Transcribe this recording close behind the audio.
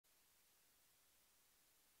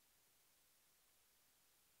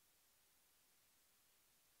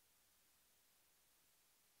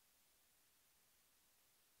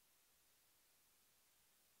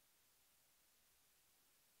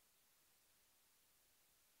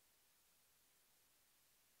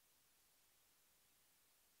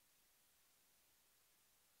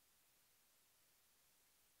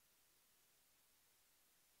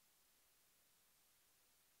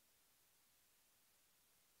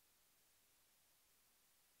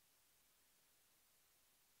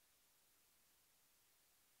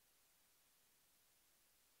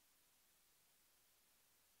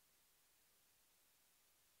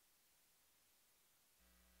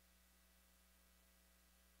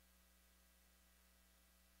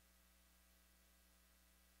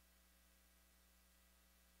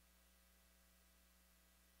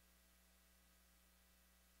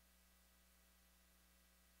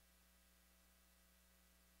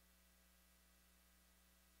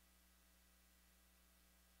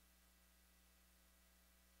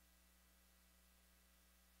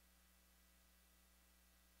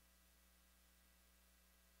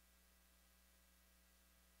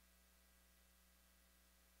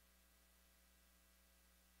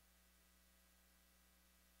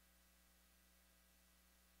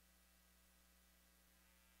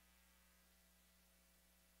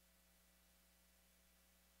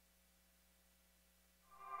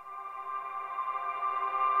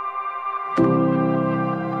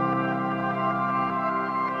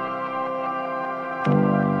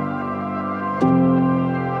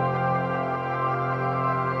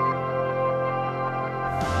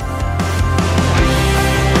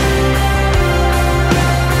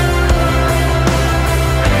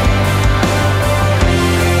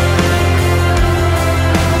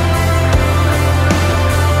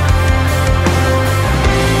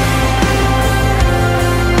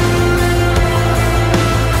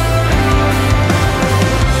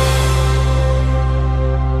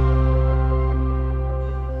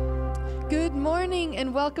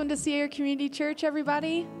Welcome to Sierra Community Church,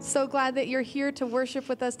 everybody. So glad that you're here to worship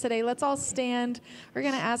with us today. Let's all stand. We're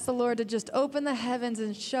going to ask the Lord to just open the heavens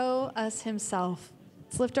and show us himself.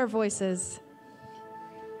 Let's lift our voices.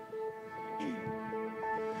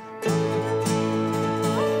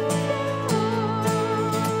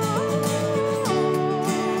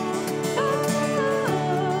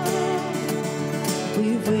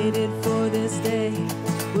 We've waited for this day.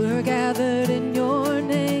 We're gathered in your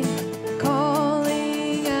name,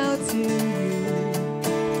 calling out to you.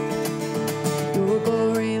 Your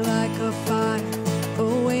glory like a fire,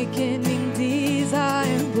 awakening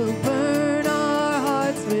desire will burn our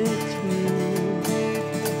hearts with truth.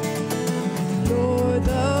 You're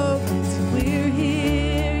the reason we're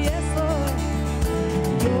here, yes, Lord.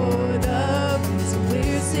 You're the reason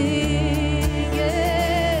we're singing.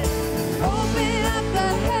 Open up the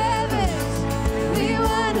heavens, we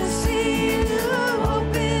want to see you.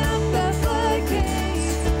 Open up the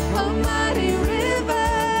floodgates, a mighty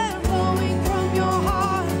river flowing from your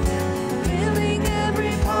heart, filling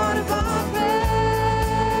every part of our faith.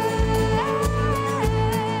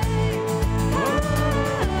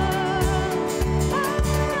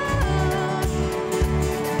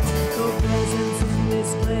 Your presence in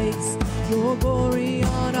this place, your glory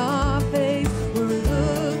on our face. We're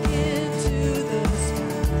looking to the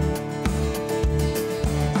sky.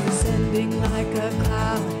 You're sending like a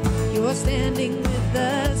cloud. You're standing with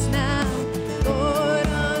us now. Lord,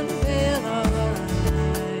 unveil our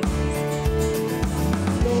eyes.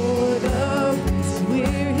 You're the reason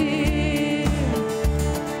we're here.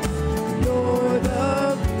 You're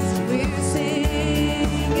the reason we're singing.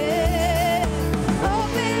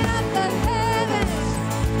 Open up the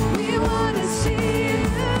heavens, we want to see you.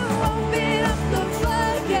 Open up the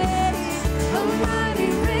floodgates, a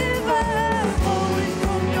mighty river flowing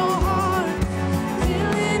from your heart,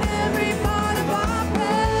 filling every part of our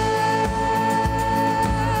faith.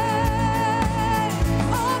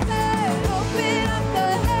 Open up the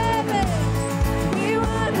heavens, we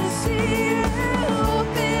want to see you.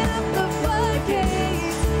 Open up the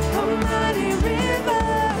floodgates, a mighty river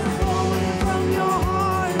flowing from your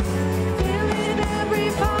heart, filling every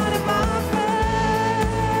part of our faith.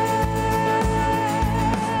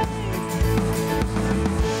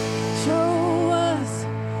 Show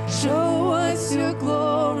us your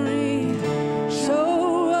glory.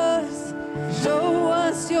 Show us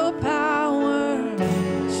your power.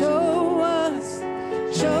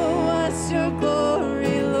 Show us your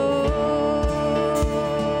glory, Lord.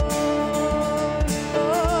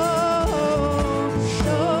 Oh,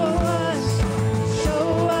 show us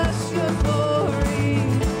your glory.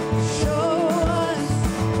 Show us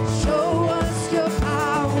your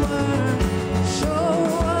power. Show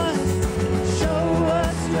us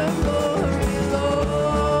your glory,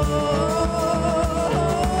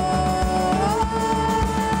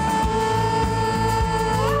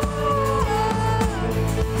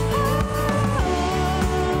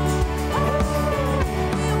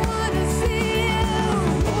 We want to see you.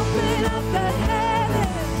 Open up the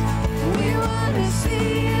heavens. We want to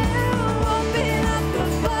see you. Open up the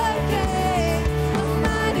floodgates. A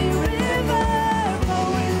mighty river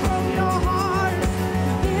flowing from your heart,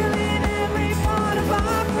 filling every part of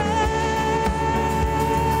our praise.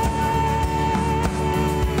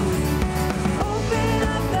 Open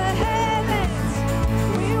up the heavens.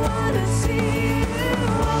 We want to see you.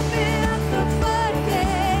 Open up the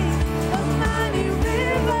floodgates. A mighty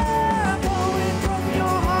river flowing from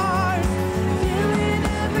your heart, filling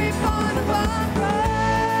every part of our praise.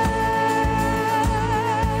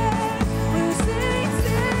 We'll sing.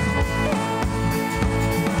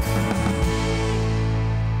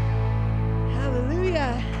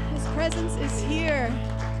 Hallelujah. His presence is here.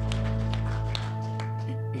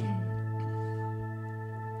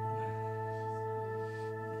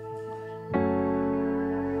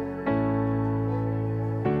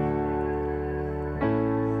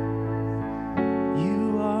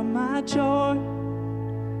 You are my joy,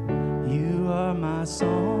 you are my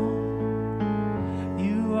song,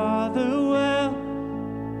 you are the well,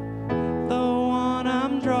 the one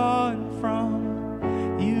I'm drawing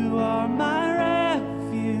from. You are my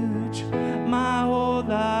refuge, my whole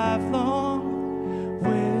life long.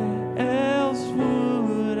 Where else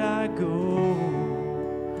would I go?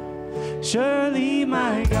 Surely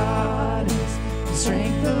my God is the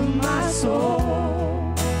strength of my soul.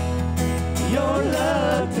 Your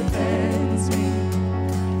love defends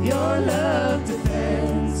me. Your love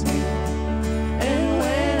defends me. And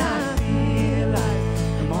when I feel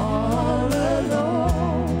like I'm all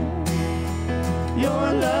alone,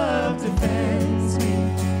 your love defends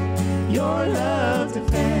me. Your love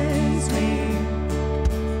defends me.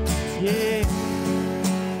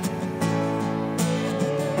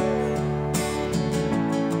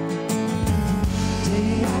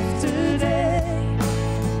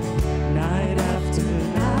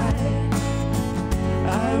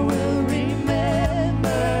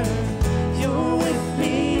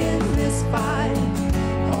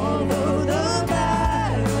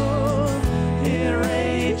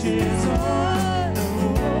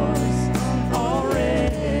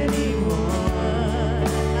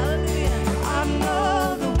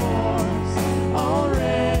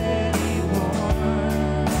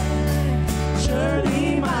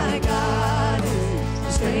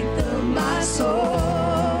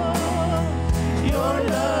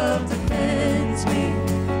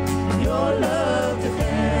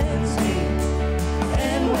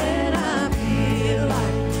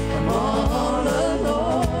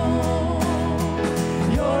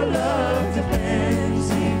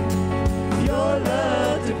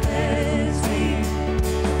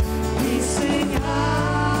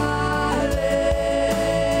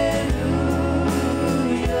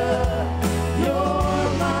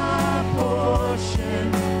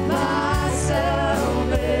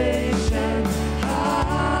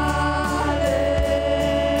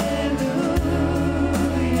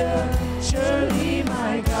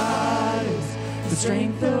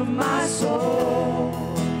 strength of my soul.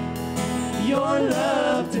 Your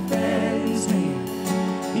love defends me.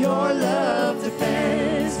 Your love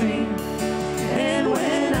defends me. And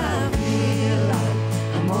when I feel like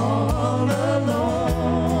I'm all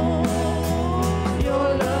alone,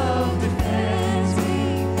 your love defends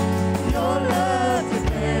me. Your love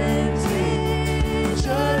defends me.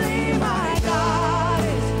 Surely my God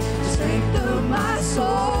is the strength of my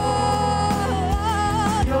soul.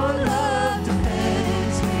 Your love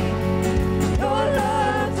defends me. Your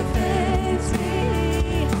love defends me.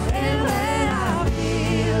 And when I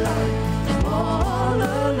feel like I'm all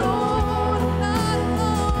alone, not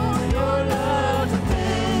alone, your love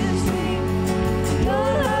defends me. Your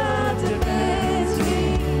love defends me.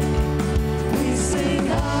 We sing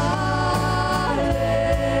hallelujah.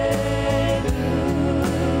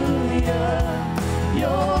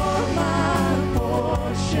 You're my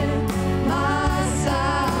portion, my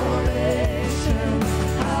salvation.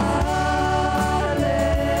 Hallelujah.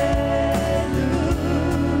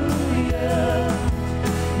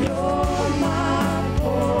 You're my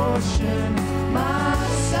portion, my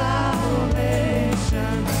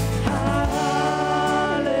salvation. Hallelujah.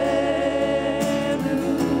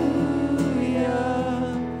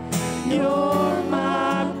 You're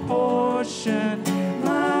my portion,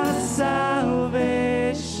 my salvation.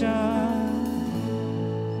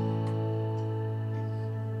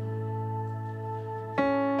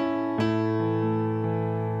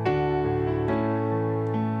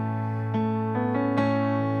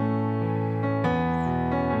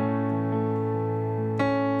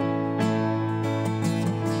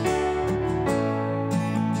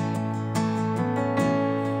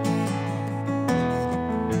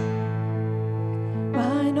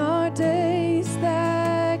 Mine are days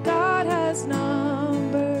that God has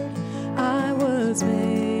numbered. I was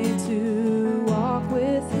made to walk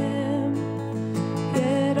with Him.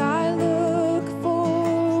 Yet I look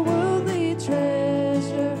for worldly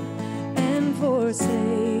treasure and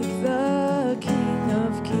forsake the King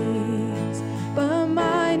of Kings. But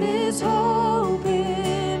mine is hope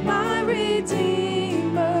in my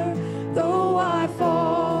Redeemer. Though I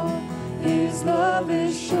fall, His love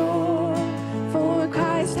is sure. For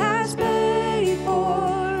Christ has paid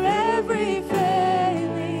for every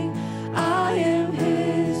failing. I am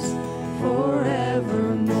His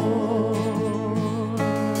forevermore.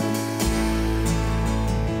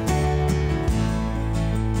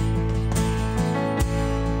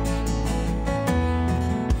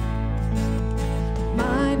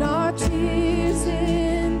 Mine are tears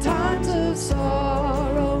in times of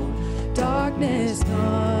sorrow, darkness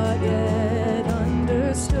not yet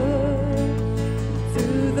understood.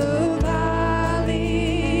 Through the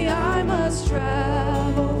valley I must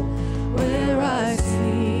travel, where I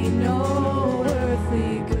see no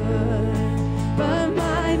earthly good. But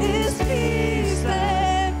mine is peace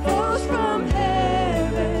that flows from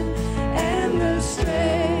heaven, and the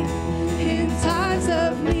strength in times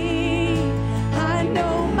of need. I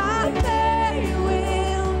know my day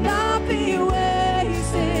will not be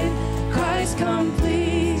wasted. Christ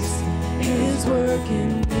completes His work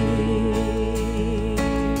in me.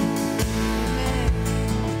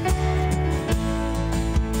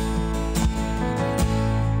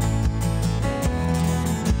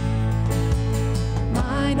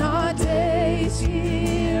 Mine are days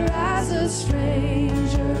here as a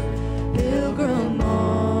stranger, pilgrim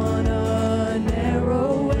on a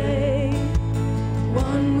narrow way.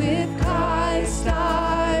 One with Christ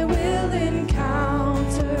I will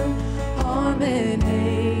encounter harm and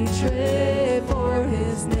hatred for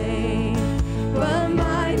His name. But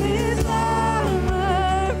mine is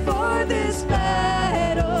armor for this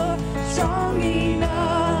battle, strong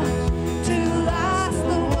enough to last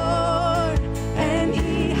the war. And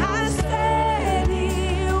He has said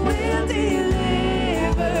He will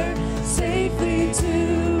deliver safely to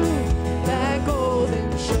that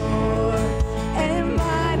golden shore. And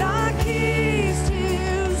mine are keys to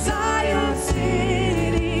Zion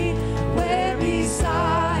city, where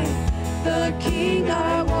beside the King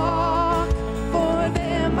I walk. For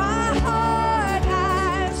there my heart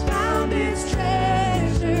has found its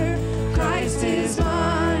treasure. Christ is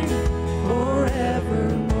mine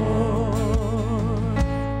forevermore.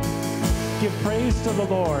 Give praise to the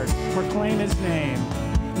Lord, proclaim His name.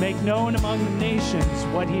 Make known among the nations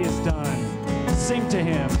what He has done. Sing to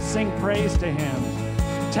Him, sing praise to Him.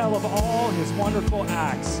 Tell of all His wonderful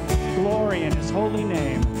acts, glory in His holy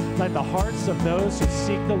name. Let the hearts of those who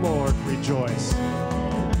seek the Lord rejoice.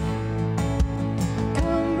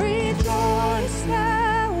 Come rejoice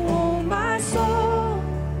now, O my soul,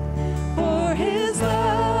 for His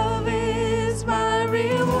love is my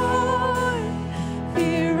reward.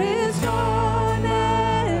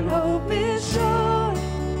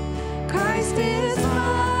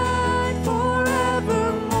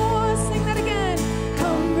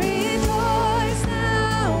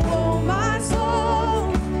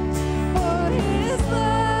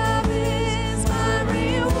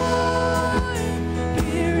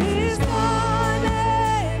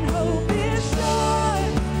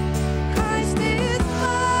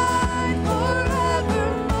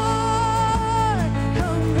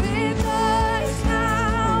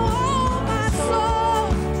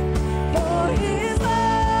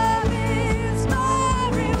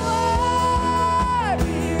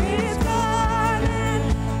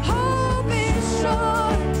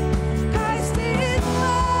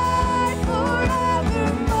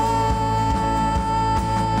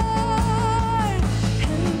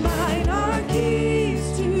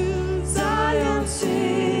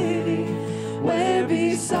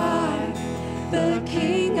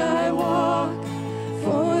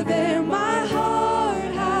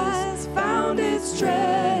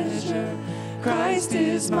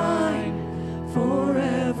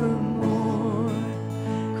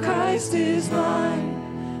 Christ is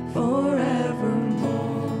mine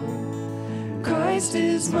forevermore. Christ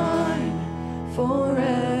is mine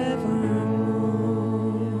forevermore.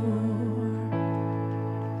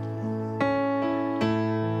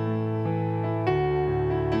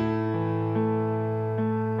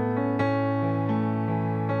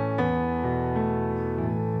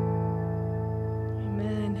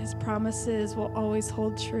 Amen. His promises will always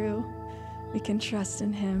hold true. We can trust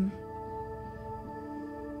in him.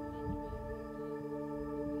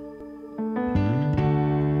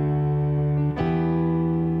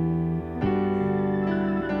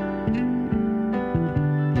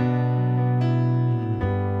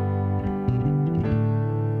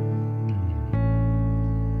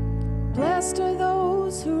 Blessed are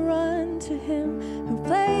those who run to him, who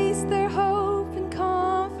place their hope and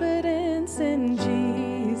confidence in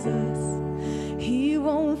Jesus. He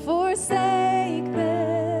won't forsake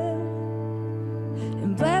them.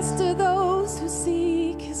 And blessed are those who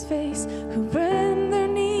seek his face, who bend their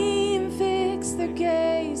knee and fix their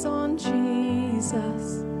gaze on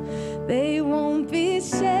Jesus. They won't be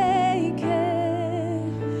shaken.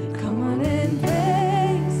 Come on and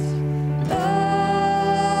praise the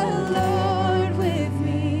Lord with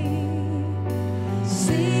me.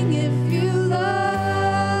 Sing if you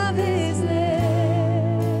love his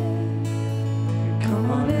name.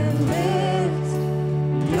 Come on and lift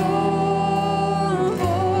your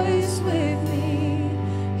voice with me.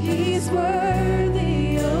 He's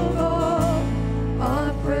worthy of all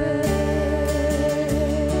our praise.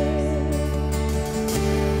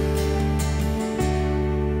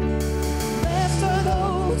 Blessed are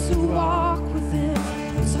those who walk with him,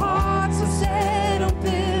 whose hearts are set on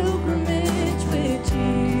pilgrimage with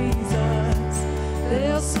Jesus.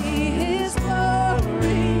 They'll see his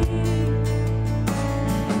glory.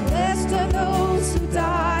 Blessed are those who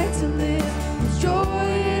die to live, whose joy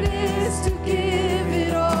it is to give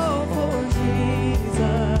it all for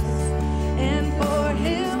Jesus and for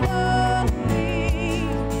him only.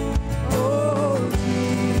 Oh,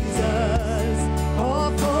 Jesus,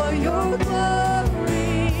 all for your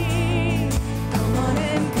glory. Come on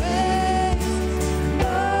and praise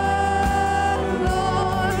the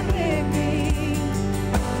Lord with me.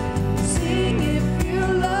 Sing if you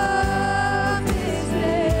love his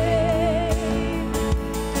name.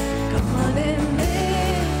 Come on and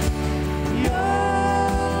lift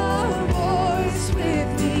your voice with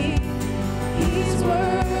me. He's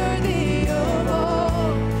worthy of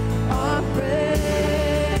all our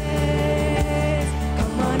praise.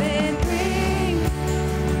 Come on and bring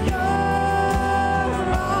your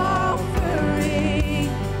offering.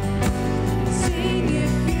 Sing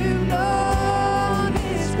if you know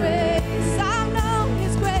his grace. I know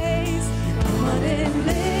his grace. Come on and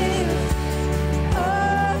lift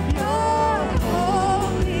up your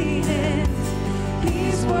holy hands.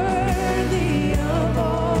 He's worthy of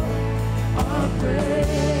all our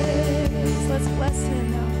praise. Let's bless him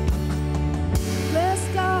now. Bless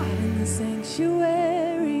God in the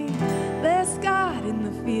sanctuary. Bless God in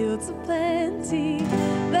the fields of plenty.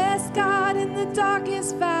 Bless God in the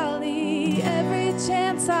darkest valley. Every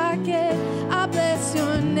chance I get, I bless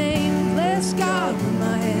your name. Bless God when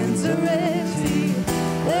my hands are empty.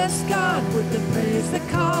 Bless God with the praise that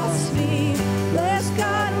costs me. Bless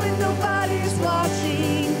God when nobody's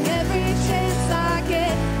watching. Every chance I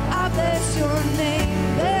get, I bless your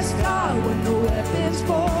name. Bless God when the weapon's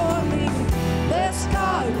forming. Bless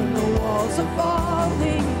God when the walls are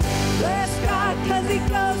falling. Bless God 'cause he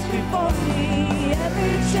goes before me.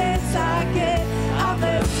 Every chance I get, I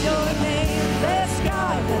bless your name. Bless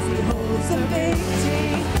God 'cause he holds the victory.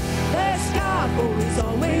 Bless God for he's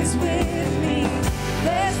always with me.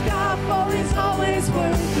 Bless God for he's always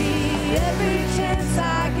worthy. Every chance I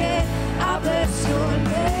get, I bless your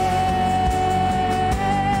name.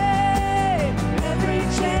 Every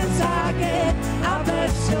chance I get, I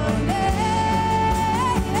bless your name.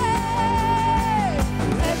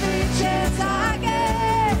 Every chance I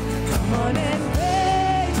get, come on and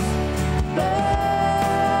praise the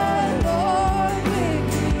Lord with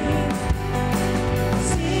me.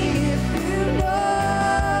 Sing if you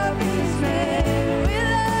love his name. We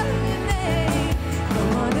love his name.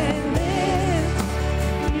 Come on and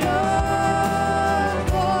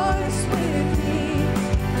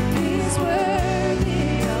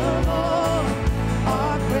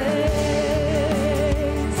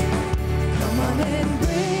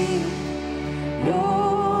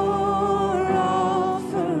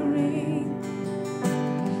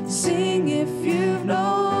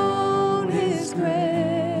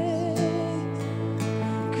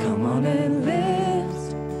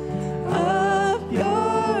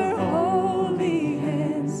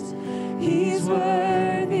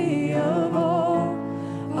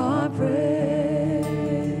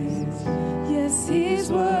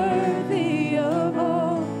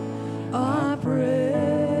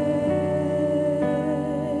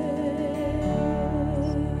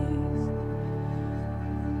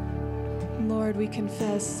we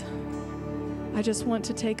confess, I just want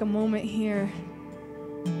to take a moment here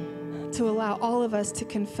to allow all of us to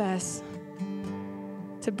confess,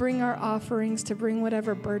 to bring our offerings, to bring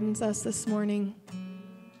whatever burdens us this morning,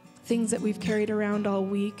 things that we've carried around all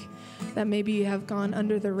week that maybe have gone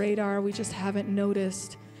under the radar, we just haven't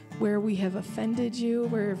noticed, where we have offended you,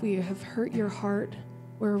 where we have hurt your heart,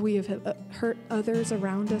 where we have hurt others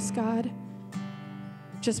around us, God.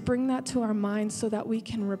 Just bring that to our minds so that we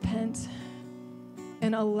can repent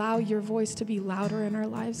and allow your voice to be louder in our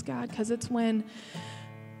lives, God, because it's when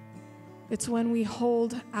we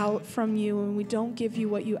hold out from you and we don't give you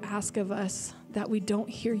what you ask of us that we don't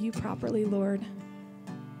hear you properly, Lord.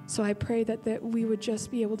 So I pray that we would just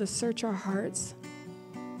be able to search our hearts,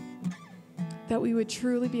 that we would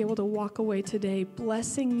truly be able to walk away today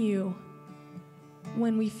blessing you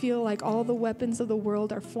when we feel like all the weapons of the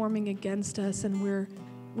world are forming against us and we're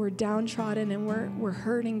downtrodden and we're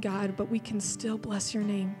hurting, God, but we can still bless your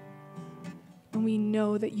name. And we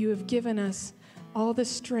know that you have given us all the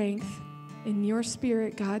strength in your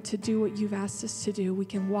spirit, God, to do what you've asked us to do. We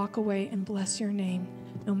can walk away and bless your name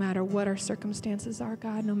no matter what our circumstances are,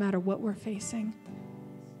 God, no matter what we're facing.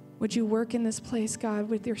 Would you work in this place, God,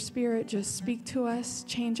 with your spirit? Just speak to us,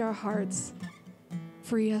 change our hearts,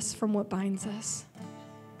 free us from what binds us.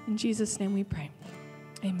 In Jesus' name we pray.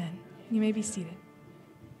 Amen. You may be seated.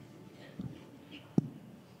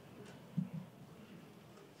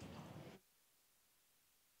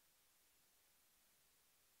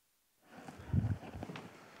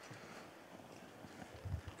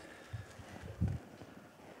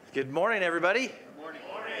 Good morning, everybody. Good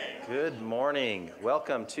morning. Good morning.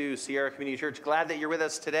 Welcome to Sierra Community Church. Glad that you're with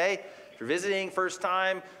us today. If you're visiting first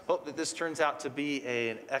time, hope that this turns out to be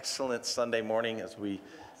an excellent Sunday morning as we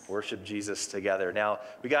worship Jesus together. Now,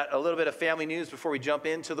 we got a little bit of family news before we jump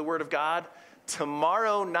into the Word of God.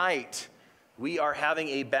 Tomorrow night, we are having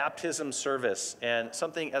a baptism service, and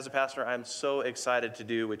something as a pastor I'm so excited to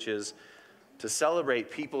do, which is to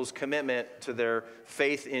celebrate people's commitment to their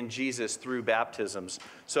faith in Jesus through baptisms.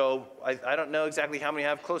 So I don't know exactly how many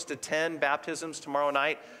have, close to 10 baptisms tomorrow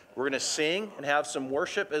night. We're going to sing and have some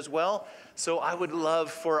worship as well. So I would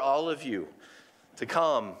love for all of you to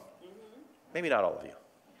come. Maybe not all of you.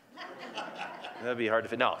 That'd be hard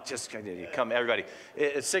to fit. No, just come, everybody.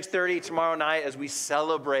 It's 6:30 tomorrow night as we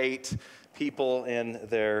celebrate people in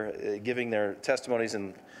their giving their testimonies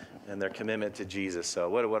and their commitment to Jesus. So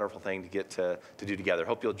what a wonderful thing to get to do together.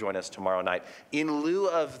 Hope you'll join us tomorrow night. In lieu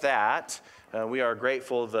of that, we are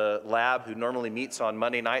grateful the lab who normally meets on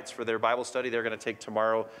Monday nights for their Bible study, they're going to take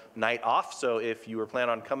tomorrow night off. So if you were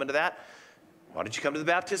planning on coming to that, why don't you come to the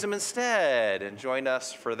baptism instead and join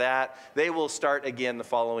us for that? They will start again the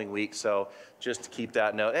following week. So just to keep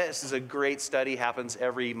that note, this is a great study, happens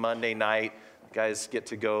every Monday night. You guys get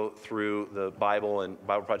to go through the Bible and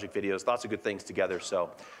Bible Project videos, lots of good things together.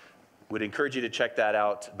 So would encourage you to check that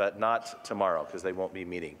out, but not tomorrow because they won't be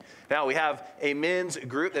meeting. Now we have a men's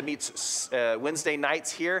group that meets Wednesday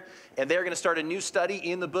nights here, and they're going to start a new study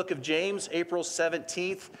in the book of James, April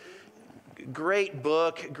 17th. Great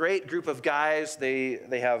book, great group of guys. They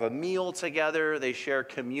have a meal together, they share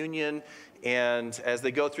communion, and as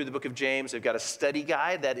they go through the book of James, they've got a study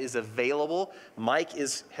guide that is available. Mike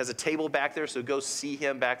has a table back there, so go see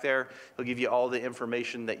him back there. He'll give you all the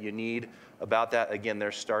information that you need about that. Again,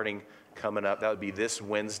 they're starting coming up. That would be this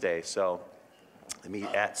Wednesday. So they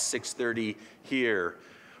meet at 6:30 here.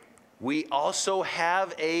 We also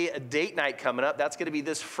have a date night coming up. That's going to be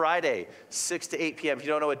this Friday, 6 to 8 p.m. If you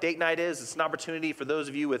don't know what date night is, it's an opportunity for those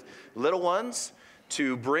of you with little ones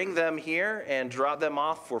to bring them here and drop them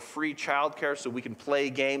off for free childcare so we can play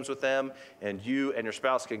games with them and you and your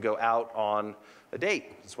spouse can go out on a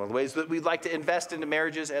date. It's one of the ways that we'd like to invest into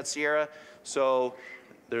marriages at Sierra. So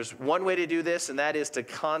there's one way to do this, and that is to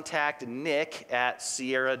contact Nick at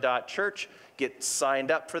sierra.church. Get signed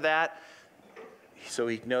up for that so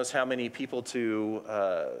he knows how many people to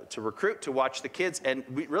recruit to watch the kids. And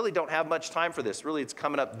we really don't have much time for this. Really, it's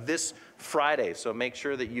coming up this Friday, so make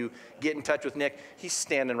sure that you get in touch with Nick. He's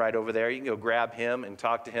standing right over there. You can go grab him and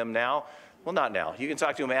talk to him now. Well, not now. You can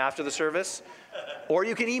talk to him after the service, or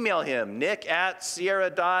you can email him,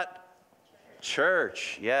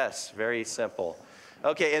 nick@sierra.church. Yes, very simple.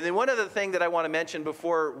 Okay, and then one other thing that I want to mention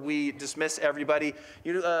before we dismiss everybody.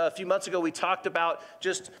 A few months ago, we talked about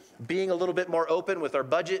just being a little bit more open with our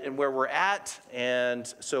budget and where we're at.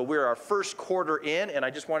 And so we're our first quarter in, and I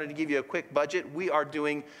just wanted to give you a quick budget. We are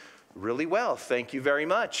doing really well. Thank you very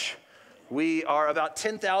much. We are about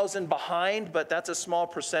 10,000 behind, but that's a small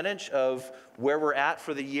percentage of where we're at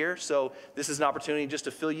for the year. So this is an opportunity just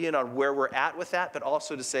to fill you in on where we're at with that, but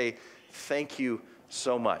also to say thank you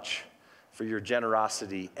so much. for your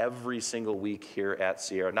generosity every single week here at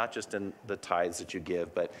Sierra, not just in the tithes that you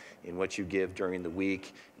give, but in what you give during the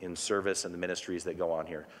week, in service and the ministries that go on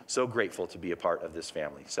here. So grateful to be a part of this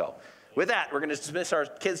family. So with that, we're going to dismiss our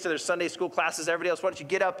kids to their Sunday school classes. Everybody else, why don't you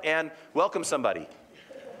get up and welcome somebody?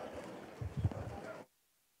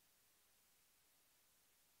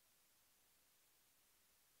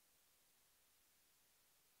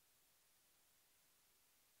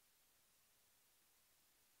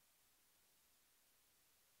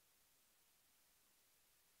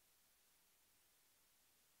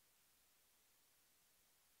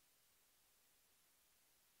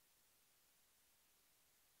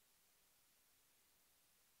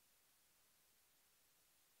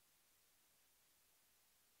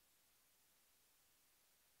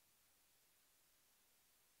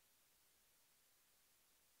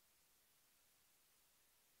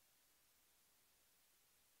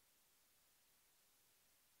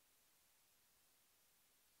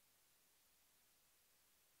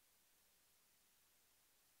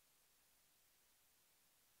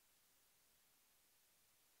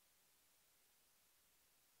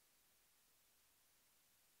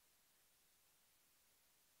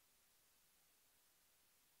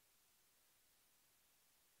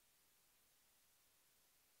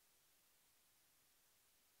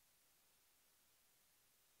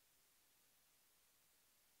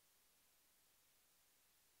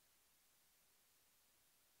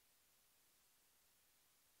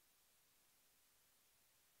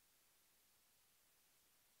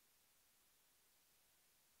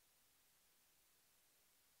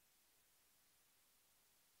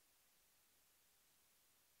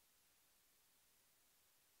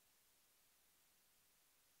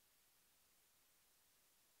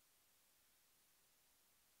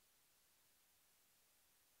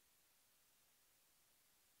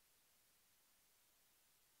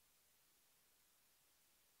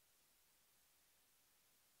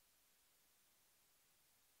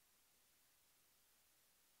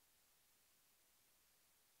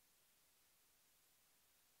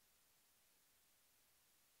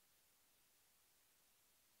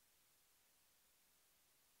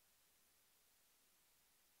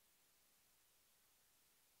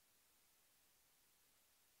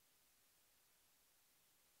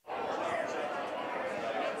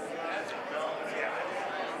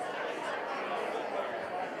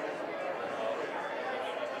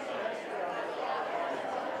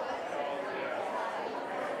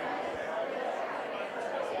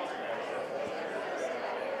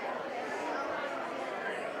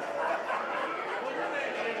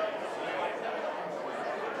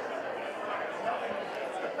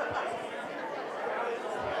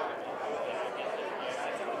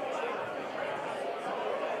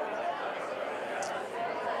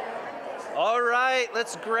 All right,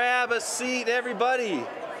 let's grab a seat, everybody.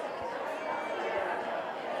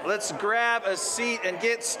 Let's grab a seat and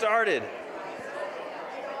get started.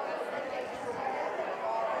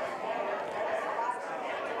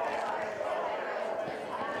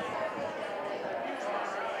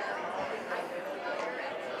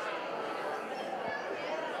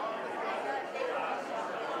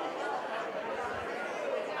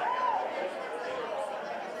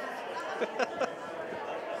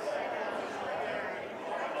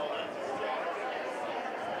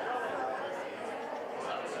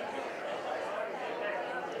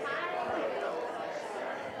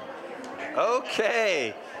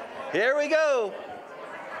 Okay, here we go.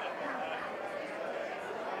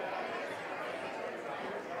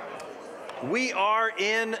 We are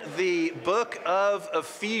in the book of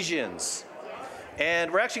Ephesians,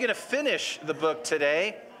 and we're actually going to finish the book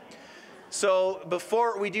today. So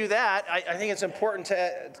before we do that, I think it's important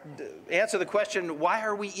to answer the question, why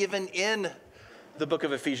are we even in the book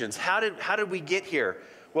of Ephesians? How did we get here?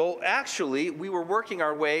 Well, actually, we were working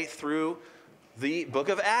our way through the book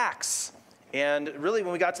of Acts. And really,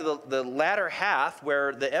 when we got to the latter half,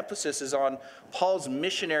 where the emphasis is on Paul's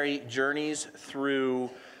missionary journeys through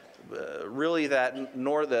really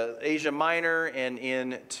the Asia Minor and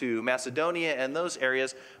into Macedonia and those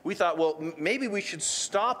areas, we thought, well, maybe we should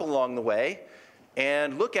stop along the way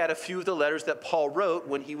and look at a few of the letters that Paul wrote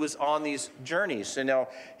when he was on these journeys. So now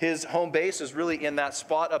his home base is really in that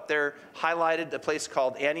spot up there highlighted, a place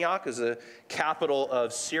called Antioch, is the capital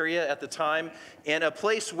of Syria at the time, and a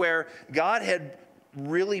place where God had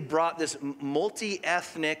really brought this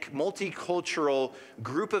multi-ethnic, multicultural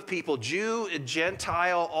group of people, Jew,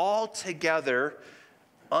 Gentile, all together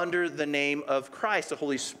under the name of Christ. The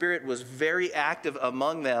Holy Spirit was very active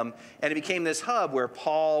among them, and it became this hub where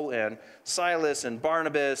Paul and Silas and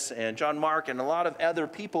Barnabas and John Mark and a lot of other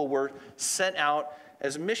people were sent out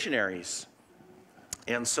as missionaries.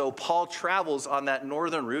 And so Paul travels on that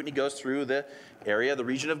northern route, and he goes through the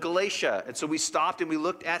region of Galatia. And so we stopped and we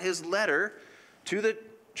looked at his letter to the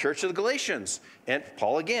church of the Galatians. And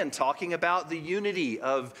Paul, again, talking about the unity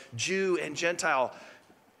of Jew and Gentile,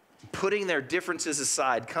 putting their differences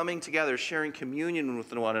aside, coming together, sharing communion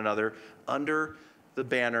with one another under the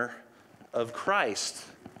banner of Christ.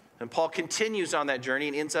 And Paul continues on that journey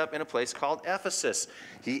and ends up in a place called Ephesus.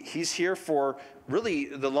 He's here for really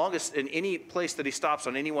the longest in any place that he stops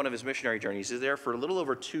on any one of his missionary journeys. He's there for a little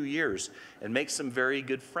over 2 years and makes some very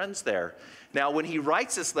good friends there. Now, when he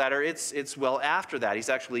writes this letter, it's well after that. He's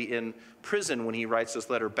actually in prison when he writes this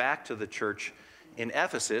letter back to the church in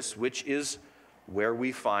Ephesus, which is where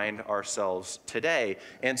we find ourselves today.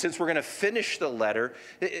 And since we're going to finish the letter,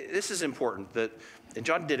 this is important. And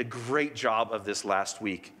John did a great job of this last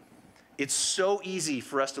week. It's so easy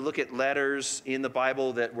for us to look at letters in the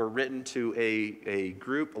Bible that were written to a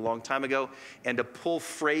group a long time ago and to pull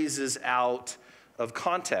phrases out of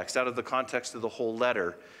the context of the whole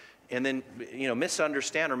letter, and then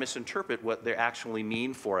misunderstand or misinterpret what they actually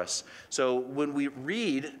mean for us. So when we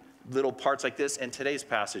read little parts like this, and today's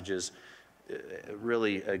passage is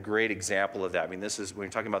really a great example of that. I mean, this is when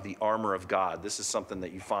you're talking about the armor of God. This is something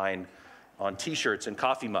that you find on T-shirts and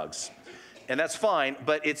coffee mugs. And that's fine,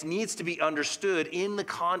 but it needs to be understood in the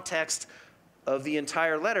context of the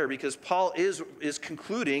entire letter, because Paul is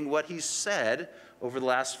concluding what he's said over the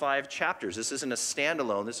last 5 chapters. This isn't a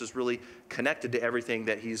standalone. This is really connected to everything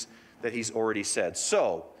that he's already said.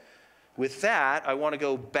 So with that, I want to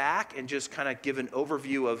go back and just kind of give an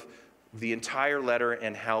overview of the entire letter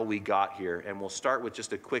and how we got here. And we'll start with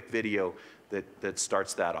just a quick video that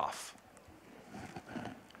starts that off.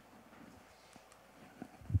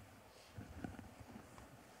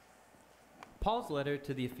 Paul's letter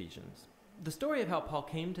to the Ephesians. The story of how Paul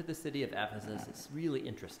came to the city of Ephesus is really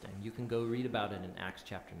interesting. You can go read about it in Acts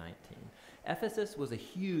chapter 19. Ephesus was a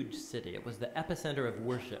huge city. It was the epicenter of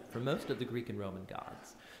worship for most of the Greek and Roman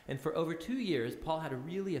gods. And for over 2 years, Paul had a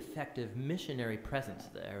really effective missionary presence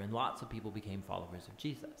there, and lots of people became followers of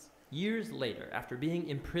Jesus. Years later, after being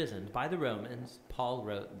imprisoned by the Romans, Paul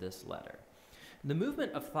wrote this letter. The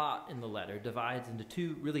movement of thought in the letter divides into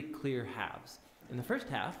 2 really clear halves. In the first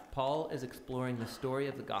half, Paul is exploring the story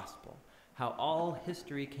of the gospel, how all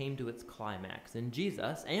history came to its climax in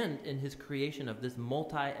Jesus and in his creation of this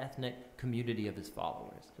multi-ethnic community of his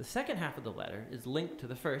followers. The second half of the letter is linked to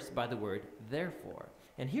the first by the word therefore.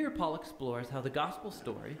 And here Paul explores how the gospel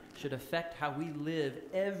story should affect how we live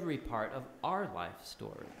every part of our life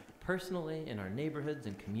story, personally, in our neighborhoods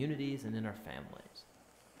and communities, and in our families.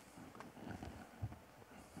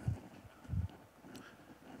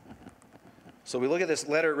 So we look at this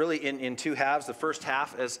letter really in 2 halves. The first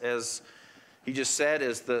half, as he just said,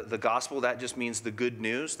 is the gospel. That just means the good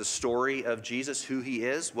news, the story of Jesus, who he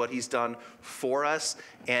is, what he's done for us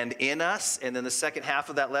and in us. And then the second half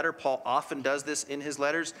of that letter, Paul often does this in his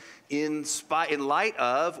letters, in light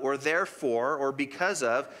of, or therefore, or because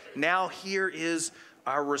of. Now here is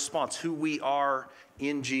our response, who we are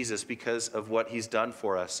in Jesus because of what he's done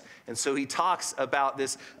for us. And so he talks about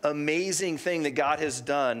this amazing thing that God has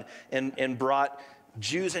done and brought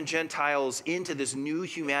Jews and Gentiles into this new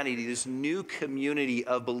humanity, this new community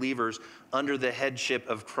of believers under the headship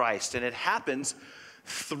of Christ. And it happens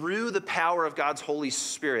through the power of God's Holy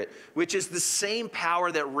Spirit, which is the same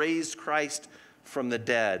power that raised Christ from the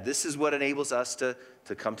dead. This is what enables us to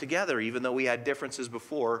come together. Even though we had differences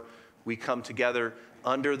before, we come together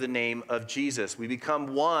under the name of Jesus. We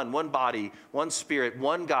become one body, one spirit,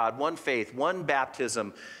 one God, one faith, one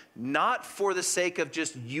baptism, not for the sake of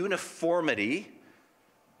just uniformity,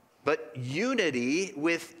 but unity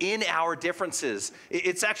within our differences.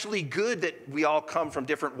 It's actually good that we all come from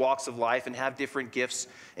different walks of life and have different gifts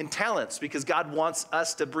and talents, because God wants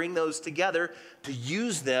us to bring those together, to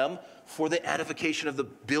use them for the edification of the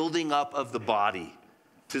building up of the body,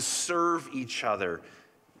 to serve each other.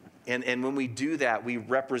 And when we do that, we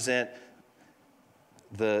represent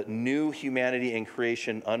the new humanity and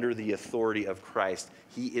creation under the authority of Christ.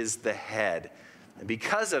 He is the head. And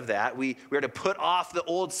because of that, we are to put off the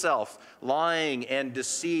old self, lying and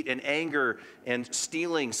deceit and anger and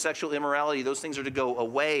stealing, sexual immorality. Those things are to go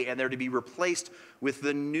away, and they're to be replaced with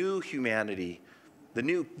the new humanity.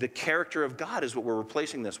 The character of God is what we're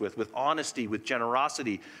replacing this with honesty, with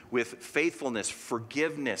generosity, with faithfulness,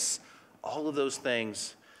 forgiveness, all of those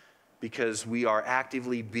things, because we are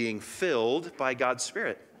actively being filled by God's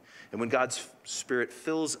Spirit. And when God's Spirit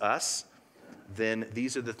fills us, then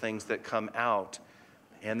these are the things that come out.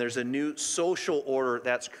 And there's a new social order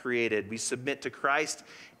that's created. We submit to Christ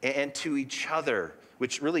and to each other,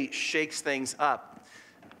 which really shakes things up.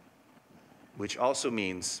 which also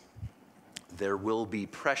means there will be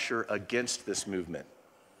pressure against this movement.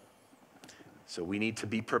 So we need to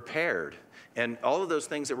be prepared. And all of those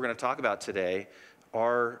things that we're going to talk about today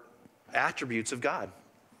are attributes of God.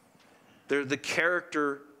 They're the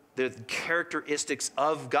characteristics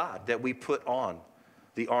of God that we put on.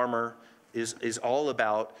 The armor is all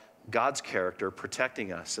about God's character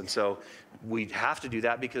protecting us. And so we have to do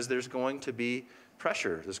that because there's going to be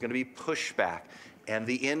pressure. There's going to be pushback. And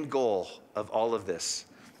the end goal of all of this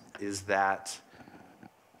is that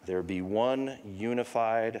there be one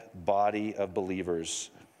unified body of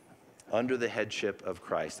believers under the headship of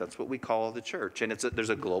Christ. That's what we call the church. And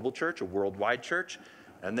there's a global church, a worldwide church,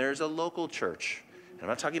 and there's a local church. And I'm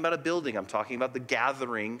not talking about a building. I'm talking about the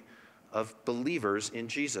gathering of believers in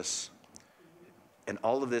Jesus. And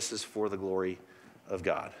all of this is for the glory of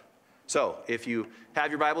God. So if you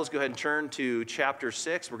have your Bibles, go ahead and turn to chapter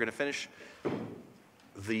 6. We're going to finish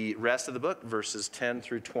the rest of the book, verses 10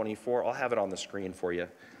 through 24. I'll have it on the screen for you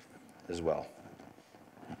as well.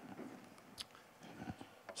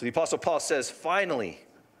 So the Apostle Paul says, "Finally,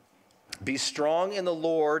 be strong in the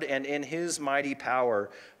Lord and in his mighty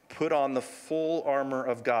power. Put on the full armor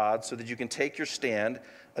of God so that you can take your stand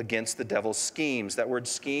against the devil's schemes." That word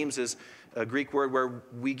schemes is a Greek word where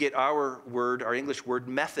we get our English word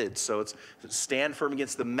methods. So it's stand firm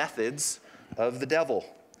against the methods of the devil.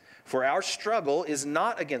 "For our struggle is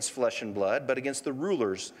not against flesh and blood, but against the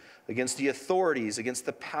rulers, against the authorities, against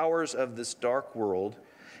the powers of this dark world,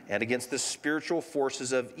 and against the spiritual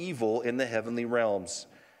forces of evil in the heavenly realms.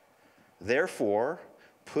 Therefore,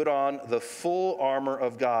 put on the full armor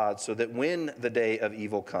of God so that when the day of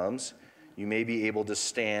evil comes, you may be able to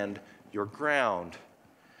stand your ground.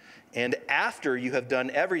 And after you have done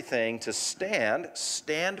everything to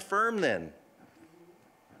stand firm then,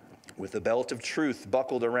 with the belt of truth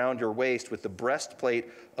buckled around your waist, with the breastplate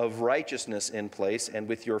of righteousness in place, and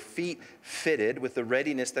with your feet fitted with the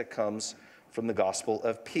readiness that comes from the gospel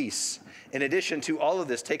of peace. In addition to all of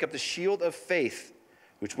this, take up the shield of faith,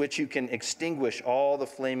 with which you can extinguish all the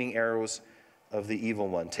flaming arrows of the evil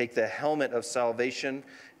one. Take the helmet of salvation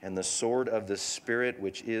and the sword of the Spirit,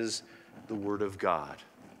 which is the word of God.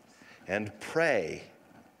 And pray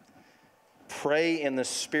in the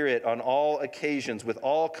Spirit on all occasions with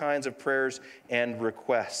all kinds of prayers and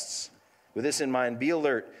requests. With this in mind, be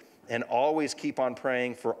alert and always keep on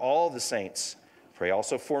praying for all the saints. Pray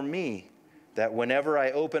also for me, that whenever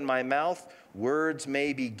I open my mouth, words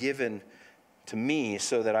may be given to me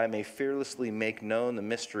so that I may fearlessly make known the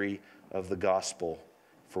mystery of the gospel,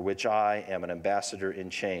 for which I am an ambassador in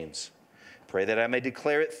chains. Pray that I may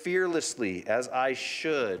declare it fearlessly as I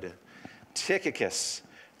should. Tychicus,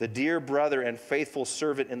 the dear brother and faithful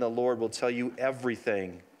servant in the Lord, will tell you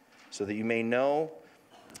everything so that you may know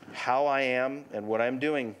how I am and what I'm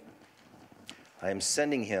doing. I am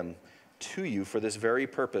sending him to you for this very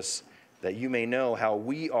purpose, that you may know how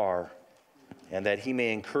we are and that he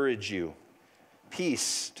may encourage you.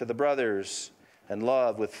 Peace to the brothers and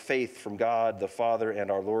love with faith from God the Father and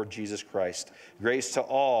our Lord Jesus Christ. Grace to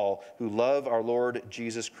all who love our Lord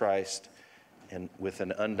Jesus Christ and with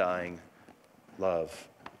an undying love."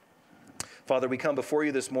 Father, we come before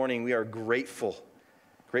you this morning. We are grateful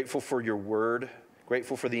for your word,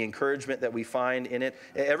 grateful for the encouragement that we find in it.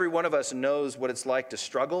 Every one of us knows what it's like to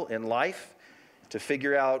struggle in life, to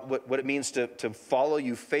figure out what it means to follow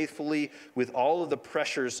you faithfully with all of the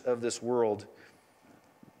pressures of this world,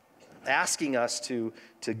 asking us to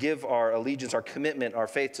give our allegiance, our commitment, our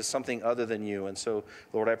faith to something other than you. And so,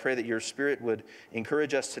 Lord, I pray that your Spirit would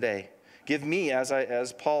encourage us today. Give me,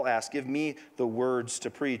 as Paul asked, give me the words to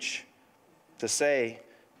preach, to say,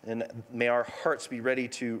 and may our hearts be ready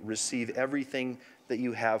to receive everything that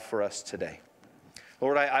you have for us today.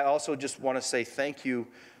 Lord, I also just want to say thank you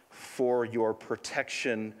for your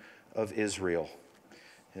protection of Israel.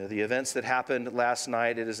 You know, the events that happened last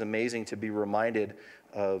night, it is amazing to be reminded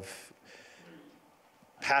of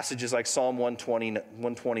passages like Psalm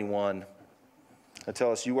 121 that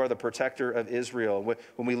tell us you are the protector of Israel.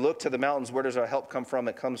 When we look to the mountains, where does our help come from?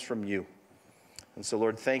 It comes from you. And so,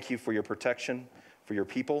 Lord, thank you for your protection for your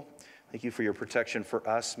people. Thank you for your protection for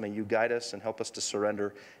us. May you guide us and help us to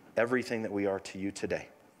surrender everything that we are to you today.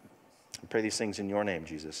 I pray these things in your name,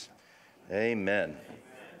 Jesus. Amen.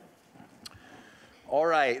 All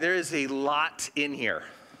right, there is a lot in here.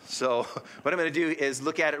 So what I'm going to do is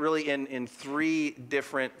look at it really from three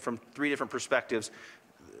different perspectives.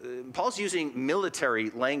 Paul's using military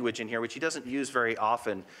language in here, which he doesn't use very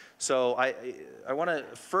often. So I want to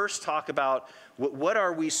first talk about what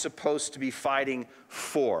are we supposed to be fighting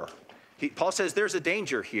for. Paul says there's a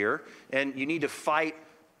danger here, and you need to fight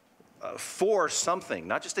for something,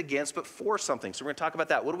 not just against, but for something. So we're going to talk about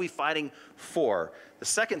that. What are we fighting for? The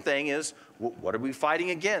second thing is, what are we fighting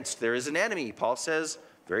against? There is an enemy. Paul says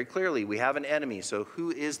very clearly, we have an enemy. So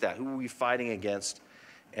who is that? Who are we fighting against?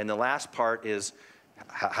 And the last part is,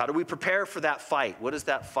 how do we prepare for that fight? What does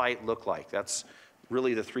that fight look like? That's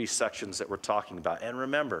really the three sections that we're talking about. And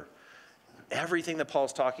remember, everything that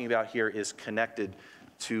Paul's talking about here is connected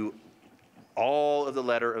to all of the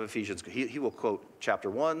letter of Ephesians. He will quote chapter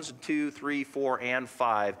 1, 2, 3, 4, and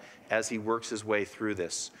 5 as he works his way through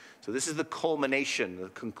this. So this is the culmination, the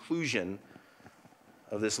conclusion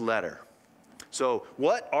of this letter. So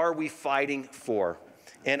what are we fighting for?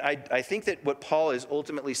 And I think that what Paul is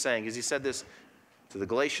ultimately saying is, he said this to the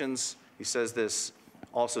Galatians, he says this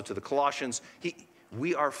also to the Colossians,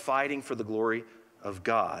 we are fighting for the glory of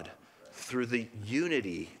God through the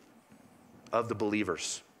unity of the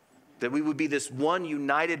believers. That we would be this one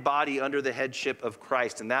united body under the headship of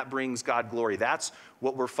Christ, and that brings God glory. That's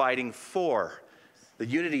what we're fighting for, the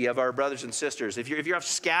unity of our brothers and sisters. If you're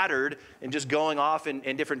scattered and just going off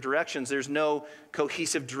in different directions, there's no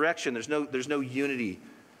cohesive direction. There's no unity.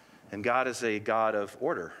 And God is a God of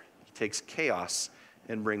order. He takes chaos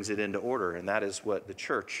and brings it into order, and that is what the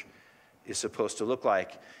church is supposed to look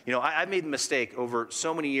like. You know, I've made the mistake over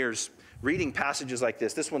so many years reading passages like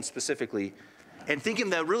this one specifically, and thinking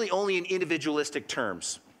that really only in individualistic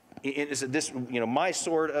terms. Is it this, my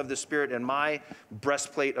sword of the Spirit and my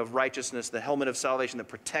breastplate of righteousness, the helmet of salvation that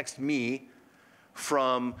protects me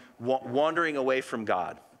from wandering away from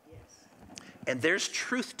God? Yes. And there's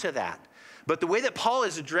truth to that. But the way that Paul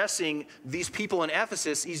is addressing these people in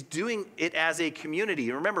Ephesus, he's doing it as a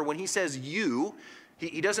community. Remember, when he says you,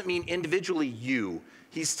 he doesn't mean individually you.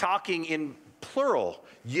 He's talking in plural.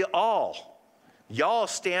 Y'all. Y'all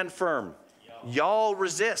stand firm. Y'all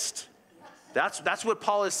resist. That's what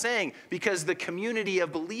Paul is saying, because the community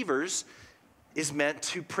of believers is meant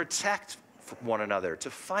to protect one another, to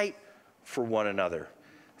fight for one another,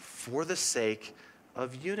 for the sake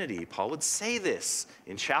of unity. Paul would say this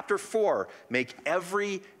in chapter 4, make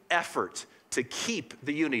every effort to keep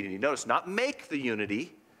the unity. Notice, not make the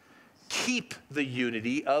unity, keep the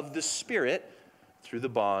unity of the Spirit through the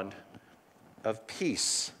bond of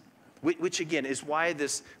peace. Which again is why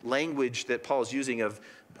this language that Paul's using of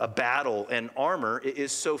a battle and armor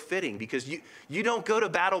is so fitting, because you don't go to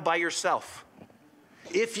battle by yourself.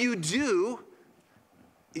 If you do,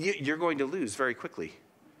 you're going to lose very quickly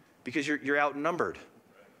because you're outnumbered.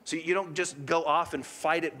 So you don't just go off and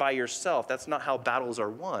fight it by yourself. That's not how battles are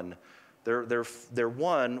won. They're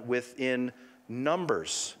won within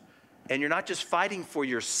numbers. And you're not just fighting for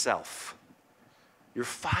yourself. You're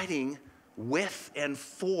fighting with and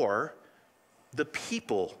for the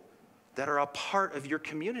people that are a part of your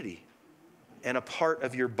community and a part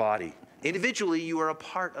of your body. Individually, you are a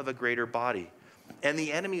part of a greater body. And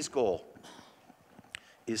the enemy's goal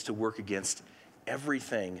is to work against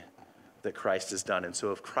everything that Christ has done. And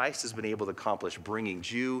so if Christ has been able to accomplish bringing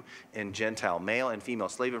Jew and Gentile, male and female,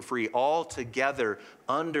 slave and free, all together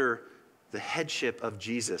under the headship of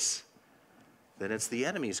Jesus, then it's the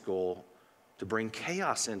enemy's goal to bring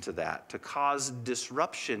chaos into that, to cause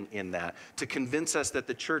disruption in that, to convince us that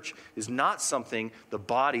the church is not something, the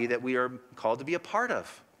body, that we are called to be a part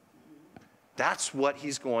of. That's what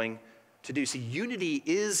he's going to do. See, unity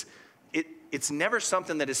it's never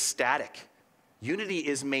something that is static. Unity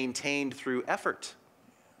is maintained through effort.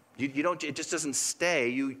 You don't, it just doesn't stay.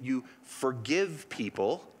 You forgive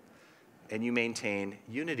people and you maintain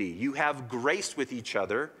unity. You have grace with each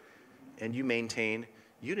other and you maintain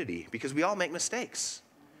unity, because we all make mistakes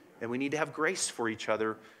and we need to have grace for each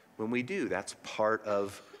other when we do. That's part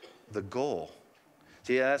of the goal.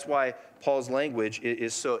 See, that's why Paul's language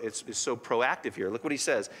is so proactive here. Look what he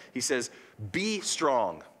says. He says, be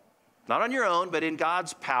strong, not on your own, but in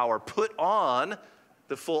God's power. Put on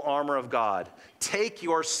the full armor of God. Take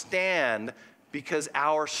your stand, because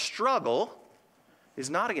our struggle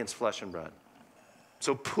is not against flesh and blood.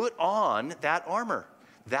 So put on that armor.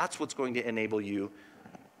 That's what's going to enable you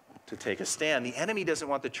to take a stand. The enemy doesn't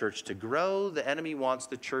want the church to grow. The enemy wants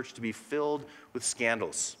the church to be filled with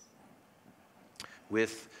scandals,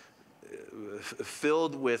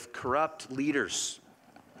 filled with corrupt leaders,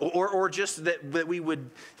 or just that we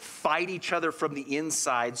would fight each other from the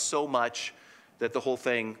inside so much that the whole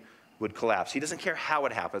thing would collapse. He doesn't care how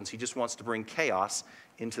it happens. He just wants to bring chaos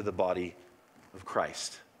into the body of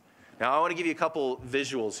Christ. Now, I want to give you a couple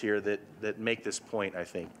visuals here that make this point, I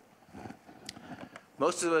think.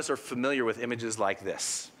 Most of us are familiar with images like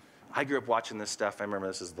this. I grew up watching this stuff. I remember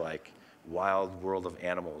this is like Wild World of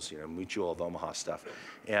Animals, Mutual of Omaha stuff.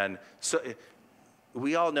 And so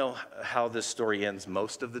we all know how this story ends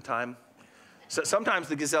most of the time. So sometimes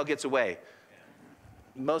the gazelle gets away.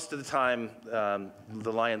 Most of the time,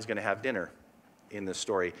 the lion's going to have dinner in this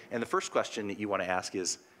story. And the first question that you want to ask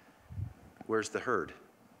is, where's the herd?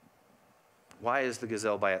 Why is the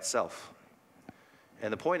gazelle by itself?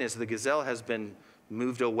 And the point is, the gazelle has been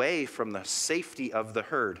moved away from the safety of the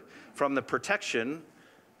herd, from the protection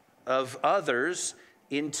of others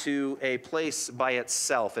into a place by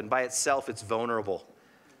itself. And by itself, it's vulnerable.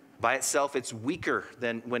 By itself, it's weaker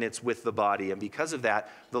than when it's with the body. And because of that,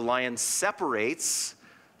 the lion separates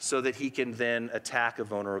so that he can then attack a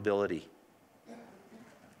vulnerability.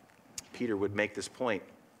 Peter would make this point.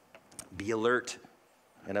 Be alert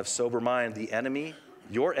and of sober mind. The enemy,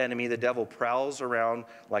 your enemy, the devil, prowls around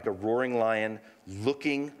like a roaring lion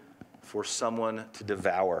looking for someone to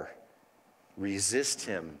devour. Resist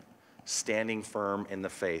him, standing firm in the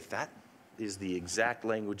faith. That is the exact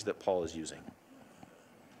language that Paul is using.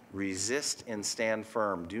 Resist and stand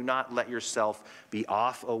firm. Do not let yourself be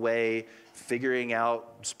off away, figuring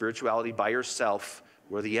out spirituality by yourself,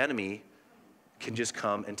 where the enemy can just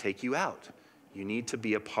come and take you out. You need to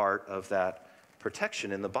be a part of that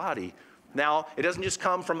protection in the body. Now, it doesn't just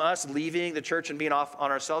come from us leaving the church and being off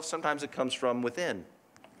on ourselves. Sometimes it comes from within,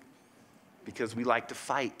 because we like to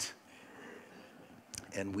fight.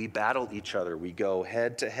 And we battle each other. We go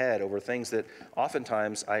head to head over things that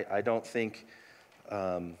oftentimes I don't think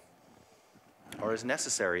are as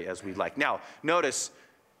necessary as we'd like. Now, notice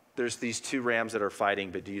there's these two rams that are fighting,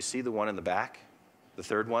 but do you see the one in the back? The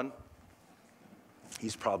third one?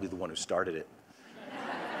 He's probably the one who started it.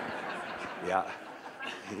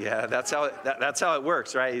 Yeah, that's how it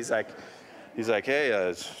works, right? He's like,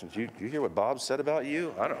 hey, did you hear what Bob said about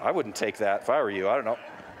you? I wouldn't take that if I were you. I don't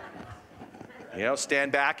know.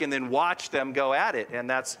 Stand back and then watch them go at it. And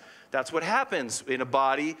that's what happens in a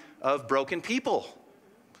body of broken people.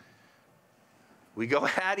 We go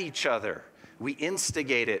at each other. We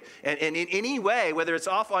instigate it. And in any way, whether it's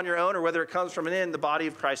off on your own or whether it comes from within, the body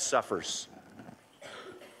of Christ suffers.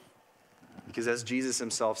 Because as Jesus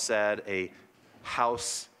himself said, a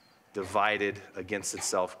house divided against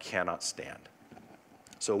itself cannot stand.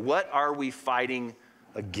 So what are we fighting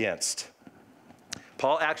against?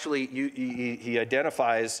 Paul actually, he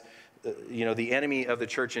identifies, the enemy of the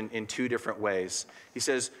church in two different ways. He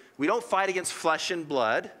says, we don't fight against flesh and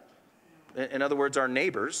blood. In other words, our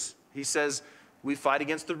neighbors. He says, we fight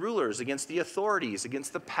against the rulers, against the authorities,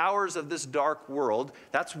 against the powers of this dark world.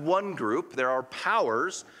 That's one group. There are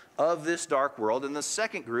powers of this dark world. And the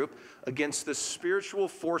second group, against the spiritual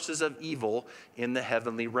forces of evil in the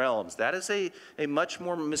heavenly realms. That is a much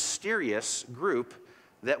more mysterious group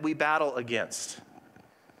that we battle against.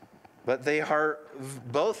 But they are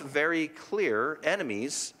both very clear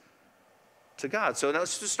enemies to God. So now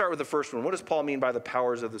let's just start with the first one. What does Paul mean by the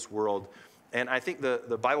powers of this world? And I think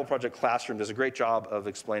the Bible Project Classroom does a great job of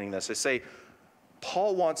explaining this. They say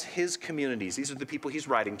Paul wants his communities, these are the people he's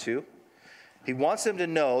writing to, he wants them to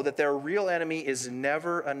know that their real enemy is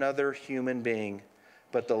never another human being,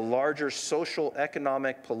 but the larger social,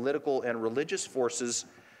 economic, political, and religious forces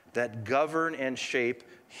that govern and shape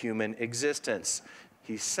human existence.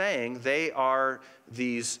 He's saying they are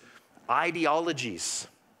these ideologies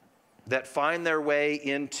that find their way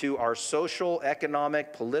into our social,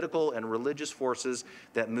 economic, political, and religious forces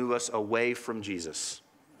that move us away from Jesus.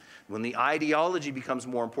 When the ideology becomes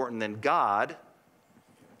more important than God,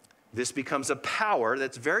 this becomes a power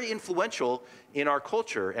that's very influential in our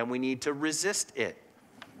culture, and we need to resist it.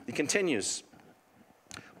 He continues.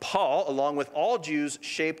 Paul, along with all Jews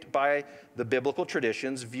shaped by the biblical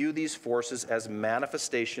traditions, view these forces as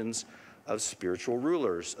manifestations of spiritual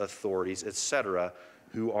rulers, authorities, etc.,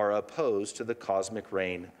 who are opposed to the cosmic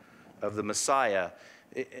reign of the Messiah.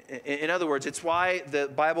 In other words, it's why the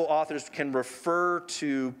Bible authors can refer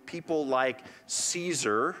to people like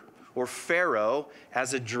Caesar or Pharaoh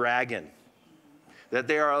as a dragon, that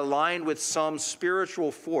they are aligned with some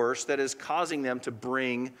spiritual force that is causing them to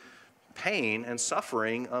bring pain and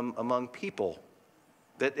suffering among people.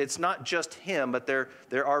 That it's not just him, but there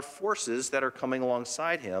are forces that are coming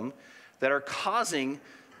alongside him that are causing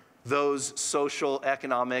those social,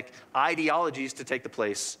 economic ideologies to take the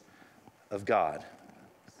place of God.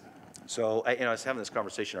 So, I was having this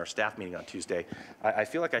conversation in our staff meeting on Tuesday. I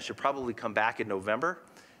feel like I should probably come back in November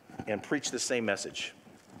and preach the same message.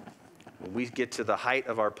 When we get to the height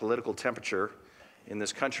of our political temperature in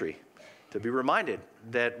this country, to be reminded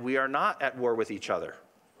that we are not at war with each other.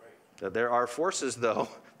 That there are forces, though,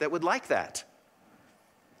 that would like that.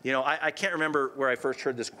 I can't remember where I first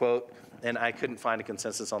heard this quote, and I couldn't find a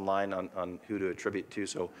consensus online on who to attribute it to,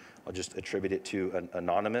 so I'll just attribute it to an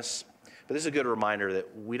anonymous. But this is a good reminder that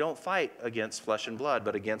we don't fight against flesh and blood,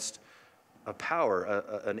 but against a power,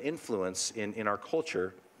 an influence in our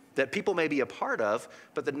culture that people may be a part of,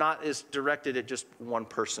 but that not is directed at just one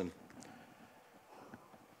person.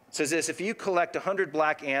 It says this: if you collect 100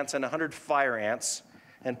 black ants and 100 fire ants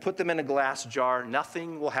and put them in a glass jar,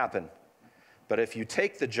 nothing will happen. But if you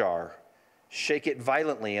take the jar, shake it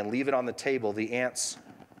violently, and leave it on the table, the ants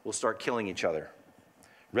will start killing each other.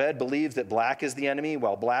 Red believes that black is the enemy,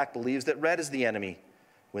 while black believes that red is the enemy,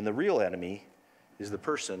 when the real enemy is the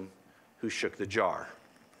person who shook the jar.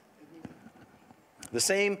 The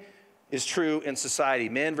same is true in society.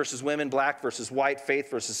 Men versus women, black versus white, faith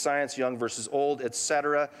versus science, young versus old,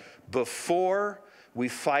 etc. Before we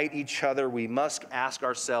fight each other, we must ask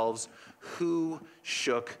ourselves, who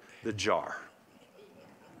shook the jar?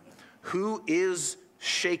 Who is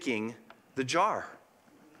shaking the jar?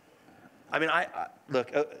 I mean, look,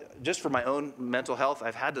 just for my own mental health,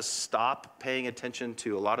 I've had to stop paying attention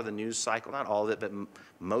to a lot of the news cycle, not all of it, but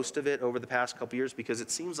most of it over the past couple years, because it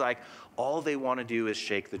seems like all they want to do is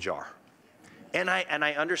shake the jar. And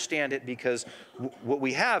I understand it, because what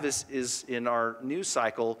we have is in our news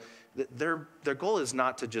cycle, their goal is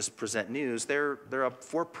not to just present news. They're a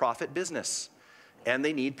for-profit business, and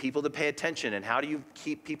they need people to pay attention. And how do you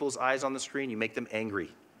keep people's eyes on the screen? You make them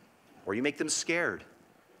angry, or you make them scared.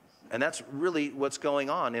 And that's really what's going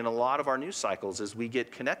on in a lot of our news cycles, is we get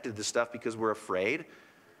connected to stuff because we're afraid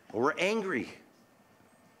or we're angry.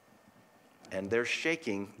 And they're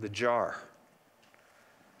shaking the jar.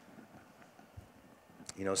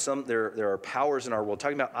 You know, there are powers in our world,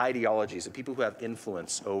 talking about ideologies and people who have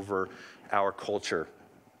influence over our culture.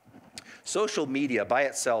 Social media by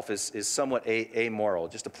itself is somewhat amoral,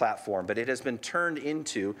 just a platform, but it has been turned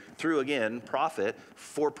into, through, again,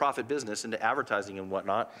 for-profit business, into advertising and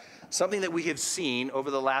whatnot, something that we have seen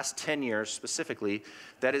over the last 10 years specifically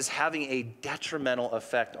that is having a detrimental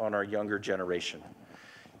effect on our younger generation,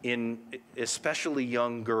 in especially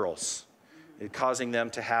young girls, causing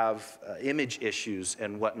them to have image issues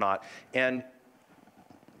and whatnot. And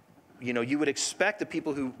you know, you would expect the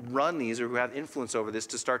people who run these or who have influence over this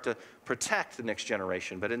to start to protect the next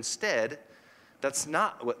generation. But instead, that's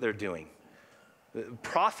not what they're doing.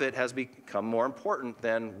 Profit has become more important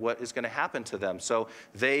than what is going to happen to them. So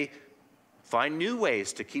they find new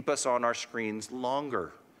ways to keep us on our screens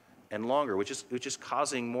longer and longer, which is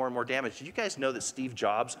causing more and more damage. Did you guys know that Steve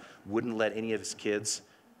Jobs wouldn't let any of his kids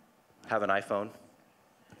have an iPhone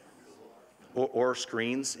or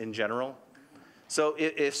screens in general? So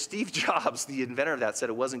if Steve Jobs, the inventor of that, said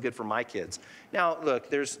it wasn't good for my kids. Now, look,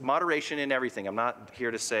 there's moderation in everything. I'm not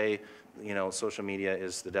here to say, you know, social media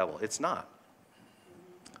is the devil. It's not.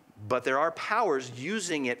 But there are powers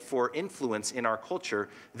using it for influence in our culture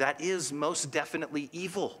that is most definitely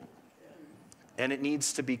evil. And it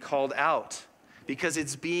needs to be called out, because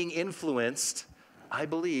it's being influenced, I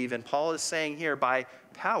believe, and Paul is saying here, by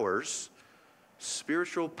powers,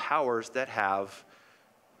 spiritual powers that have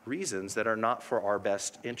reasons that are not for our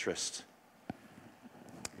best interest.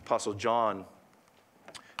 Apostle John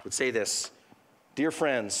would say this: "Dear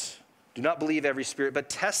friends, do not believe every spirit, but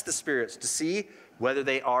test the spirits to see whether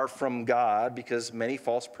they are from God, because many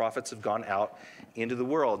false prophets have gone out into the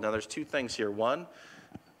world." Now, there's two things here. One,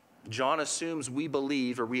 John assumes we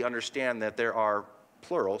believe or we understand that there are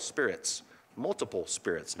plural spirits, multiple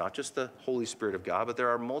spirits, not just the Holy Spirit of God, but there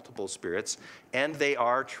are multiple spirits, and they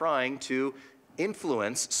are trying to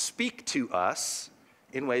influence, speak to us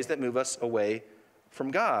in ways that move us away from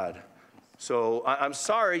God. So I'm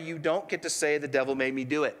sorry you don't get to say the devil made me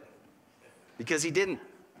do it, because he didn't.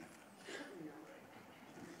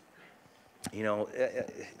 You know,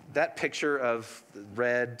 that picture of the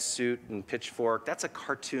red suit and pitchfork, that's a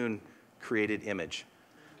cartoon created image.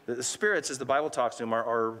 The spirits, as the Bible talks to them,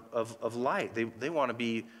 are of light. They want to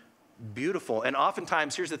be beautiful. And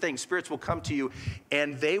oftentimes, here's the thing, spirits will come to you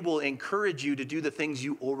and they will encourage you to do the things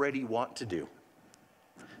you already want to do.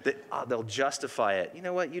 They'll justify it. You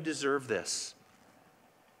know what? You deserve this.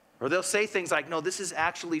 Or they'll say things like, no, this is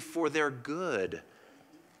actually for their good,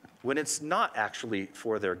 when it's not actually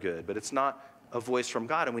for their good, but it's not a voice from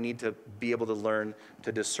God, and we need to be able to learn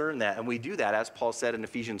to discern that. And we do that, as Paul said in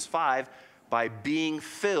Ephesians 5, by being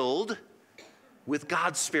filled with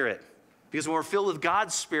God's Spirit. Because when we're filled with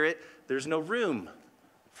God's Spirit, there's no room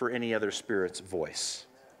for any other spirit's voice.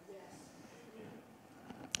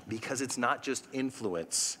 Because it's not just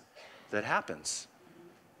influence that happens.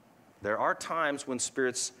 There are times when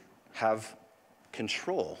spirits have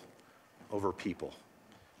control over people.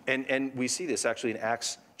 And we see this actually in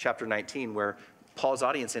Acts chapter 19, where Paul's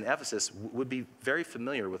audience in Ephesus would be very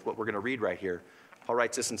familiar with what we're going to read right here. Paul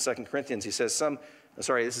writes this in 2 Corinthians. He says, "Some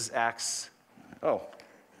Sorry, this is Acts. Oh,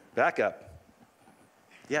 back up.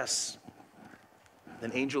 Yes,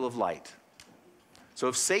 an angel of light. So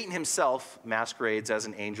if Satan himself masquerades as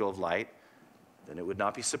an angel of light, then it would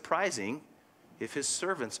not be surprising if his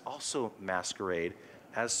servants also masquerade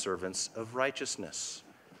as servants of righteousness,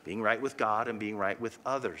 being right with God and being right with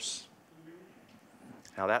others.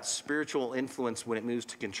 Now that spiritual influence, when it moves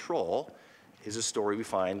to control, is a story we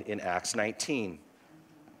find in Acts 19.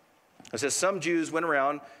 It says, some Jews went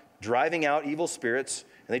around driving out evil spirits,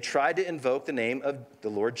 and they tried to invoke the name of the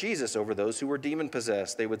Lord Jesus over those who were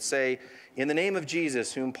demon-possessed. They would say, in the name of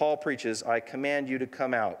Jesus, whom Paul preaches, I command you to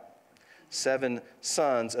come out. 7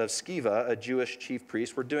 sons of Sceva, a Jewish chief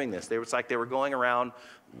priest, were doing this. It's like they were going around,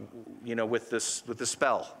 with the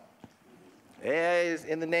spell. Hey,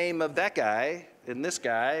 in the name of that guy and this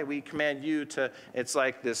guy, we command you to. It's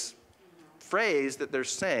like this phrase that they're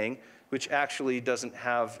saying, which actually doesn't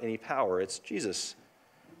have any power. It's Jesus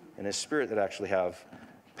and his spirit that actually have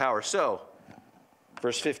power. So,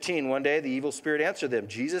 verse 15, one day the evil spirit answered them,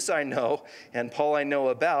 Jesus I know, and Paul I know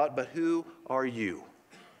about, but who are you?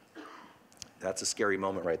 That's a scary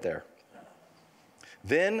moment right there.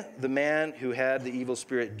 Then the man who had the evil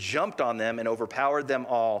spirit jumped on them and overpowered them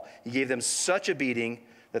all. He gave them such a beating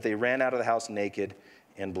that they ran out of the house naked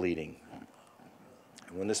and bleeding.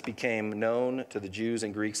 And when this became known to the Jews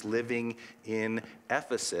and Greeks living in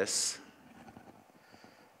Ephesus,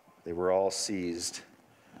 they were all seized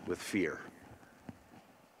with fear.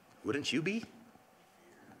 Wouldn't you be?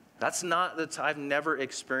 That's not I've never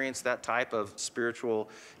experienced that type of spiritual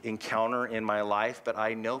encounter in my life, but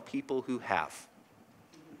I know people who have.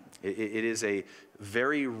 It is a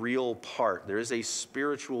very real part. There is a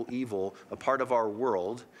spiritual evil, a part of our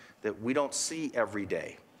world that we don't see every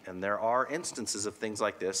day. And there are instances of things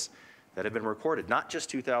like this that have been recorded, not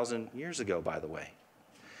just 2,000 years ago, by the way.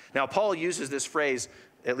 Now, Paul uses this phrase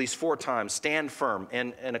at least 4 times, stand firm.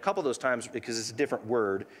 And a couple of those times, because it's a different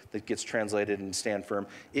word that gets translated in stand firm,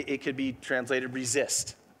 it could be translated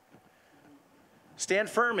resist.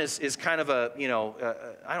 Stand firm is kind of a,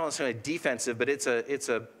 I don't want to say defensive, but it's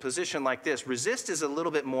a position like this. Resist is a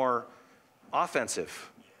little bit more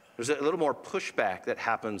offensive. There's a little more pushback that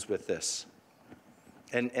happens with this.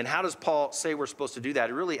 And how does Paul say we're supposed to do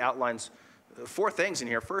that? It really outlines 4 things in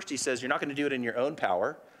here. First, he says you're not going to do it in your own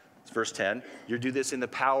power. It's verse 10. You do this in the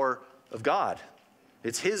power of God.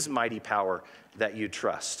 It's his mighty power that you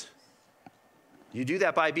trust. You do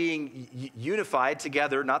that by being unified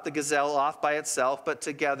together, not the gazelle off by itself, but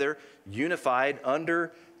together, unified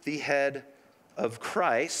under the head of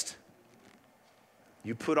Christ.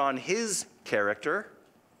 You put on his character.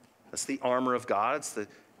 That's the armor of God. It's the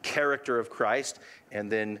character of Christ.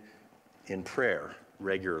 And then in prayer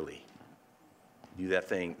regularly. Do that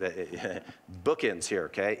thing, that bookends here,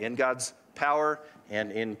 okay? In God's power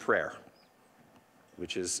and in prayer,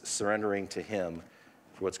 which is surrendering to him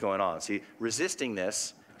for what's going on. See, resisting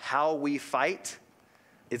this, how we fight,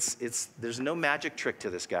 there's no magic trick to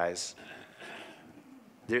this, guys.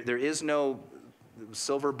 There is no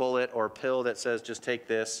silver bullet or pill that says just take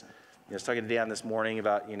this. I was talking to Dan this morning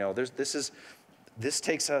about, this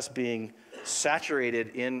takes us being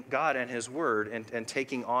saturated in God and his word and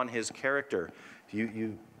taking on his character.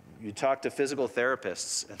 You talk to physical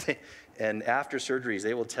therapists, and after surgeries,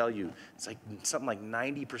 they will tell you, it's like something like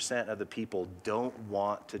 90% of the people don't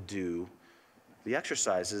want to do the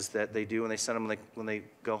exercises that they do when they send them when they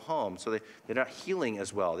go home. So they're not healing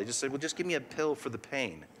as well. They just say, well, just give me a pill for the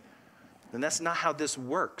pain. And that's not how this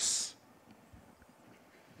works.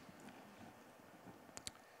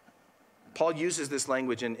 Paul uses this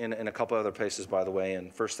language in a couple other places, by the way,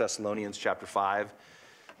 in 1 Thessalonians chapter 5.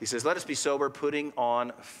 He says, let us be sober, putting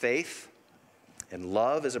on faith and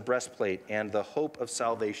love as a breastplate and the hope of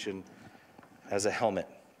salvation as a helmet.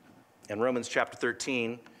 In Romans chapter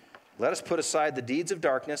 13, let us put aside the deeds of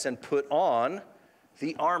darkness and put on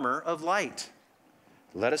the armor of light.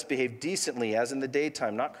 Let us behave decently as in the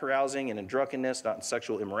daytime, not carousing and in drunkenness, not in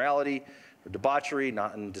sexual immorality or debauchery,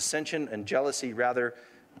 not in dissension and jealousy. Rather,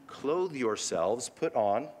 clothe yourselves, put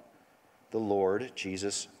on the Lord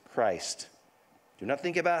Jesus Christ. Do not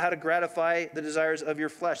think about how to gratify the desires of your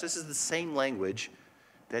flesh. This is the same language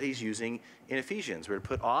that he's using in Ephesians. We're to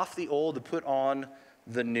put off the old, to put on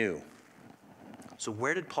the new. So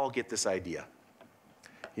where did Paul get this idea?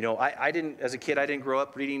 I didn't, as a kid, I didn't grow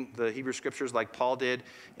up reading the Hebrew scriptures like Paul did,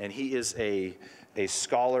 and he is a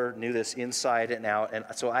scholar, knew this inside and out, and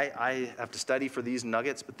so I have to study for these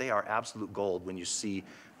nuggets, but they are absolute gold when you see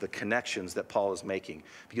the connections that Paul is making.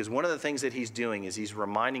 Because one of the things that he's doing is he's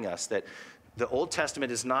reminding us that The Old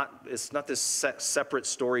Testament is not, it's not this separate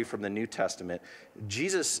story from the New Testament.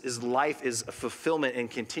 Jesus' life is a fulfillment and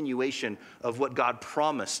continuation of what God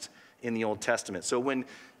promised in the Old Testament. So when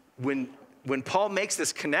Paul makes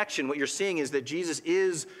this connection, what you're seeing is that Jesus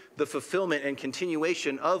is the fulfillment and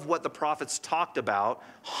continuation of what the prophets talked about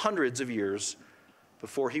hundreds of years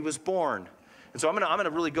before he was born. And so I'm going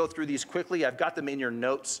to really go through these quickly. I've got them in your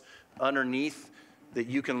notes underneath that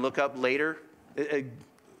you can look up later.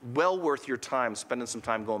 Well worth your time spending some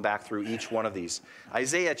time going back through each one of these.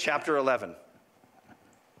 Isaiah chapter 11.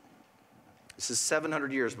 This is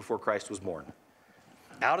 700 years before Christ was born.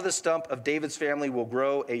 Out of the stump of David's family will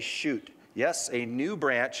grow a shoot. Yes, a new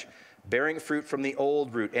branch bearing fruit from the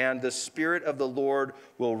old root, and the Spirit of the Lord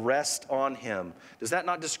will rest on him. Does that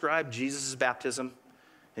not describe Jesus' baptism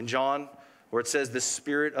in John, where it says the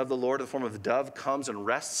Spirit of the Lord in the form of a dove comes and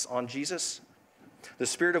rests on Jesus? The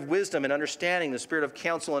Spirit of wisdom and understanding, the Spirit of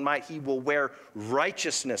counsel and might, he will wear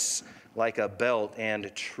righteousness like a belt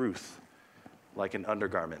and truth like an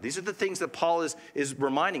undergarment. These are the things that Paul is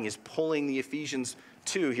reminding, is pulling the Ephesians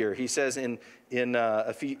to here. He says in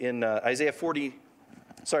Isaiah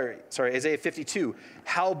 52,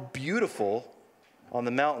 how beautiful on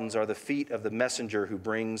the mountains are the feet of the messenger who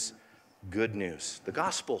brings good news. The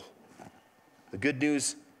gospel, the good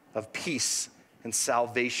news of peace and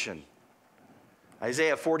salvation.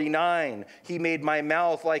 Isaiah 49, he made my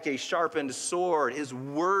mouth like a sharpened sword. His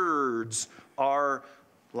words are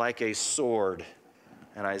like a sword.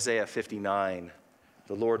 And Isaiah 59,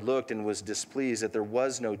 the Lord looked and was displeased that there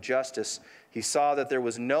was no justice. He saw that there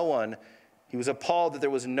was no one. He was appalled that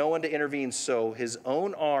there was no one to intervene. So his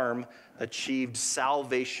own arm achieved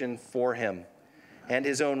salvation for him, and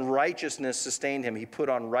his own righteousness sustained him. He put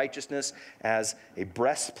on righteousness as a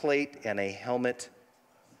breastplate and a helmet,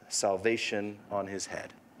 salvation on his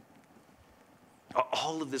head.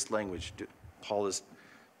 All of this language, Paul is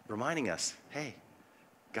reminding us, hey,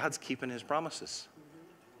 God's keeping his promises.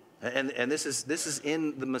 And this is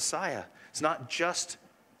in the Messiah. It's not just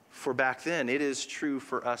for back then. It is true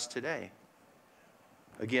for us today.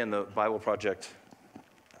 Again, the Bible Project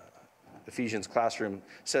Ephesians classroom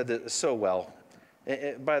said that so well.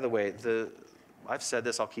 By the way, I've said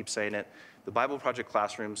this, I'll keep saying it. The Bible Project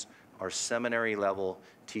classrooms are seminary level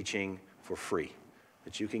teaching for free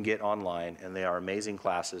that you can get online, and they are amazing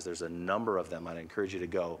classes. There's a number of them. I'd encourage you to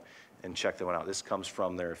go and check them out. This comes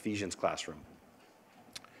from their Ephesians classroom.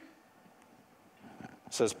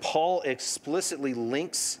 It says, Paul explicitly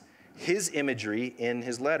links his imagery in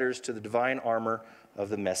his letters to the divine armor of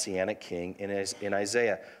the Messianic King in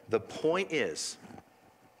Isaiah. The point is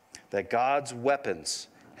that God's weapons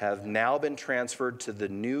have now been transferred to the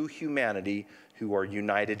new humanity who are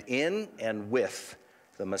united in and with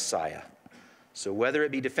the Messiah. So whether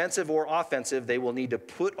it be defensive or offensive, they will need to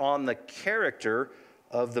put on the character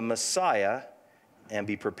of the Messiah and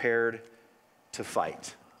be prepared to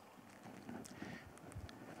fight.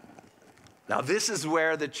 Now, this is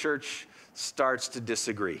where the church starts to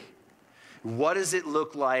disagree. What does it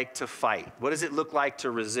look like to fight? What does it look like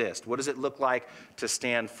to resist? What does it look like to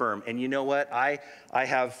stand firm? And you know what? I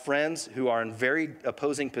have friends who are in very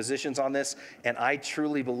opposing positions on this, and I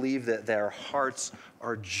truly believe that their hearts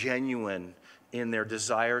are genuine in their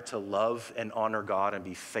desire to love and honor God and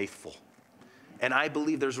be faithful. And I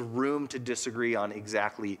believe there's room to disagree on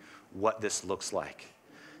exactly what this looks like.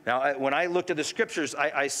 Now, when I looked at the scriptures,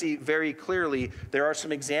 I see very clearly there are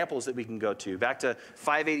some examples that we can go to. Back to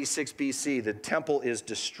 586 BC, the temple is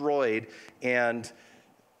destroyed, and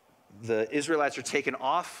the Israelites are taken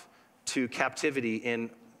off to captivity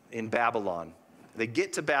in Babylon. They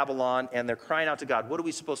get to Babylon, and they're crying out to God, what are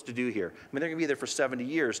we supposed to do here? I mean, they're going to be there for 70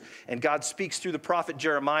 years. And God speaks through the prophet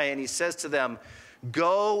Jeremiah, and he says to them,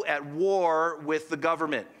 go at war with the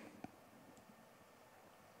government.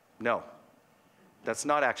 No. That's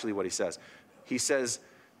not actually what he says. He says,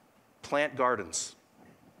 plant gardens.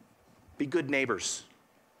 Be good neighbors.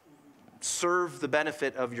 Serve the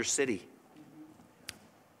benefit of your city.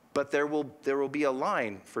 But there will be a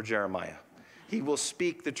line for Jeremiah. He will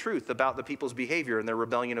speak the truth about the people's behavior and their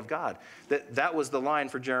rebellion of God. That was the line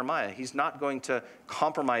for Jeremiah. He's not going to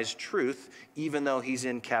compromise truth, even though he's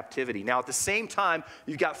in captivity. Now, at the same time,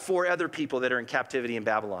 you've got 4 other people that are in captivity in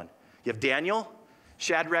Babylon. You have Daniel,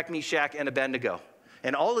 Shadrach, Meshach, and Abednego.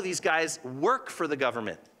 And all of these guys work for the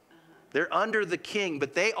government. They're under the king,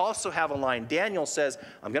 but they also have a line. Daniel says,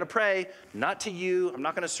 I'm going to pray, not to you. I'm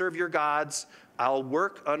not going to serve your gods. I'll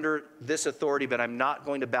work under this authority, but I'm not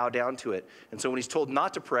going to bow down to it. And so when he's told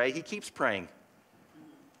not to pray, he keeps praying.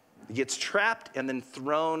 He gets trapped and then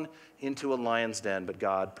thrown into a lion's den, but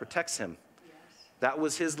God protects him. Yes. That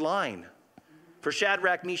was his line. For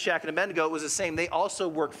Shadrach, Meshach, and Abednego, it was the same. They also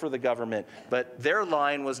worked for the government, but their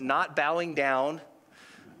line was not bowing down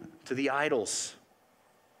to the idols.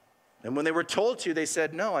 And when they were told to, they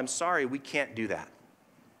said, no, I'm sorry, we can't do that.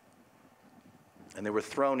 And they were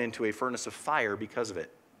thrown into a furnace of fire because of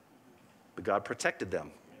it. But God protected them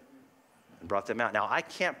and brought them out. Now, I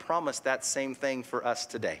can't promise that same thing for us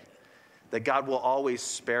today, that God will always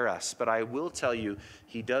spare us. But I will tell you,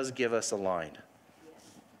 he does give us a line.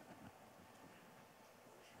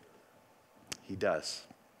 He does.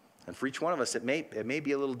 And for each one of us, it may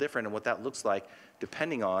be a little different in what that looks like,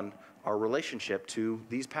 depending on our relationship to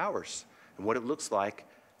these powers and what it looks like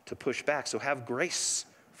to push back. So have grace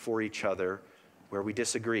for each other where we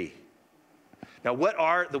disagree. Now, what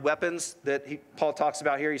are the weapons that Paul talks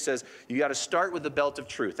about here? He says, you got to start with the belt of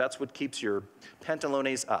truth. That's what keeps your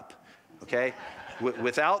pantalones up, okay?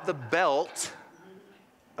 Without the belt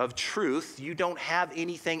of truth, you don't have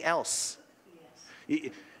anything else.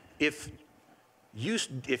 If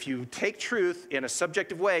you take truth in a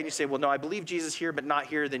subjective way and you say, well, no, I believe Jesus here, but not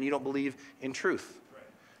here, then you don't believe in truth. Right.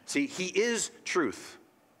 See, he is truth.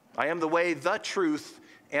 I am the way, the truth,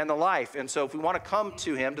 and the life. And so if we want to come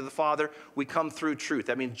to him, to the Father, we come through truth.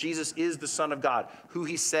 That means Jesus is the Son of God, who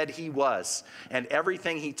he said he was. And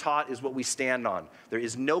everything he taught is what we stand on. There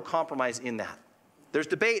is no compromise in that. There's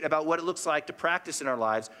debate about what it looks like to practice in our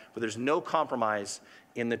lives, but there's no compromise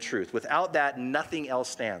in the truth. Without that, nothing else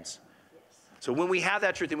stands. So when we have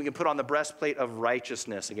that truth, then we can put on the breastplate of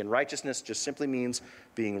righteousness. Again, righteousness just simply means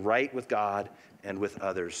being right with God and with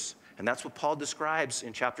others. And that's what Paul describes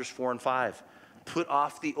in chapters 4 and 5. Put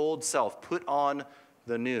off the old self. Put on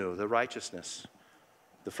the new, the righteousness,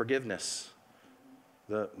 the forgiveness,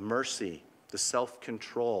 the mercy, the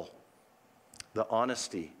self-control, the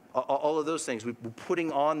honesty. All of those things. We're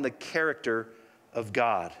putting on the character of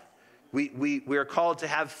God. We are called to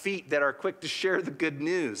have feet that are quick to share the good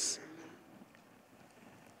news.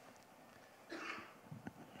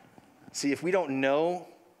 See, if we don't know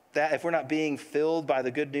that, if we're not being filled by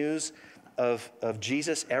the good news of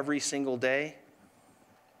Jesus every single day,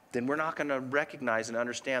 then we're not going to recognize and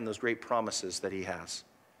understand those great promises that he has.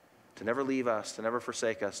 To never leave us, to never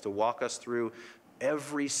forsake us, to walk us through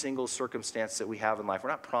every single circumstance that we have in life. We're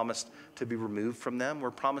not promised to be removed from them.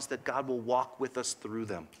 We're promised that God will walk with us through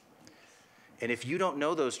them. And if you don't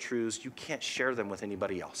know those truths, you can't share them with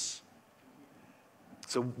anybody else.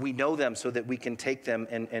 So we know them so that we can take them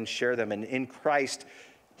and share them. And in Christ,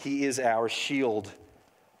 he is our shield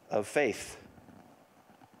of faith.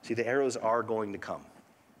 See, the arrows are going to come.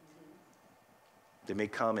 They may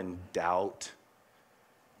come in doubt.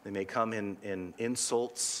 They may come in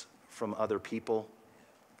insults from other people.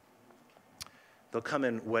 They'll come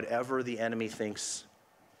in whatever the enemy thinks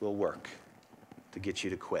will work to get you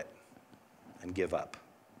to quit and give up.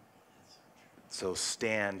 So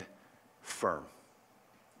stand firm.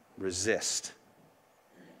 Resist.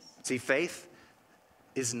 See, faith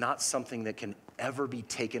is not something that can ever be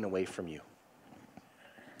taken away from you.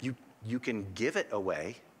 You can give it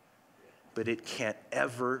away, but it can't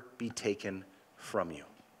ever be taken from you.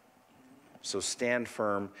 So stand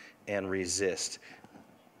firm and resist.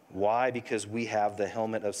 Why? Because we have the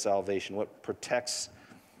helmet of salvation. What protects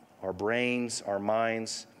our brains, our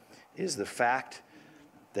minds, is the fact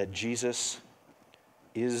that Jesus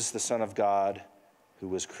is the Son of God who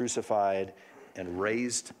was crucified and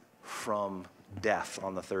raised from death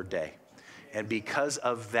on the third day. And because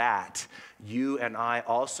of that, you and I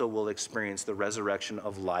also will experience the resurrection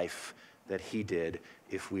of life that he did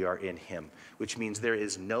if we are in him, which means there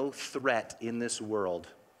is no threat in this world.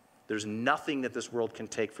 There's nothing that this world can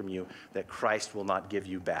take from you that Christ will not give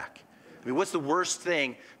you back. I mean, what's the worst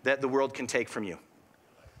thing that the world can take from you?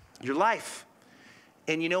 Your life.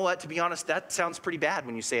 And you know what? To be honest, that sounds pretty bad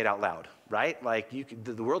when you say it out loud, right? Like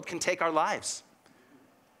the world can take our lives.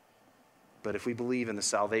 But if we believe in the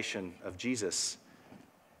salvation of Jesus,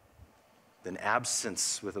 then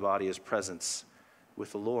absence with the body is presence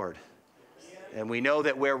with the Lord. And we know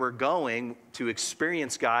that where we're going to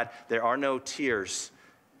experience God, there are no tears.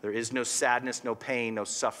 There is no sadness, no pain, no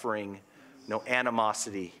suffering, no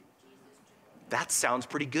animosity. That sounds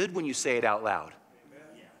pretty good when you say it out loud.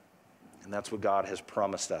 And that's what God has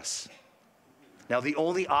promised us. Now, the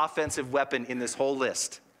only offensive weapon in this whole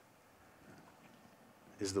list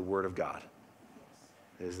is the Word of God.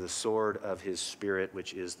 It is the sword of his Spirit,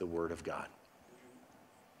 which is the Word of God.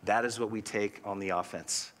 That is what we take on the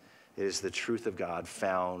offense. It is the truth of God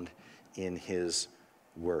found in his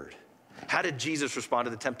Word. How did Jesus respond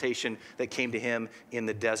to the temptation that came to him in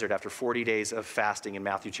the desert after 40 days of fasting in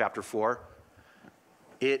Matthew chapter 4?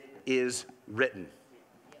 It is written.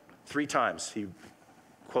 3 times he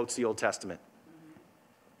quotes the Old Testament.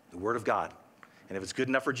 The Word of God. And if it's good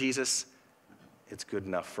enough for Jesus, it's good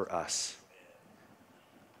enough for us.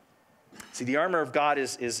 See, the armor of God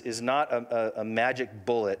is not a magic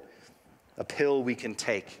bullet, a pill we can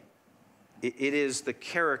take. It is the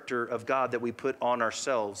character of God that we put on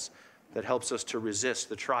ourselves that helps us to resist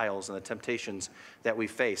the trials and the temptations that we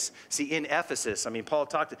face. See, in Ephesus, Paul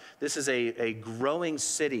talked, this is a growing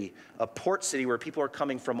city, a port city where people are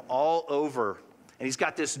coming from all over. And he's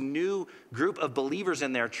got this new group of believers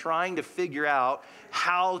in there trying to figure out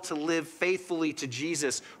how to live faithfully to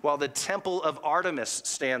Jesus while the temple of Artemis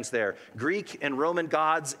stands there. Greek and Roman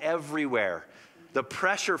gods everywhere. The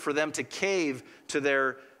pressure for them to cave to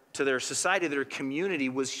their society, their community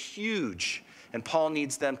was huge. And Paul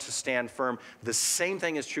needs them to stand firm. The same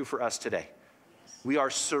thing is true for us today. We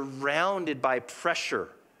are surrounded by pressure,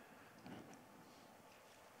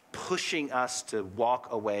 pushing us to walk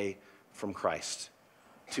away from Christ,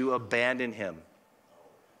 to abandon him.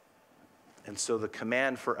 And so the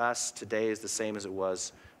command for us today is the same as it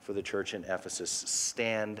was for the church in Ephesus.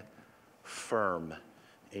 Stand firm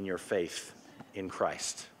in your faith in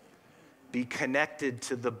Christ. Be connected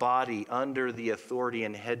to the body under the authority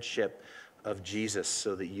and headship of Jesus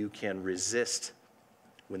so that you can resist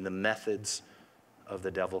when the methods of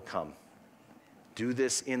the devil come. Do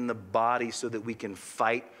this in the body so that we can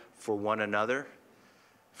fight for one another,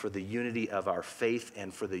 for the unity of our faith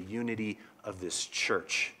and for the unity of this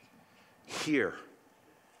church here,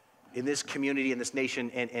 in this community, in this nation,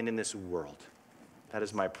 and in this world. That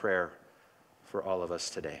is my prayer for all of us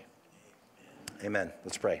today. Amen.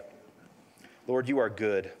 Let's pray. Lord, you are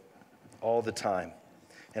good all the time.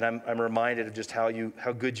 And I'm reminded of just how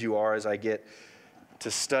good you are as I get to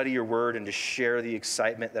study your word and to share the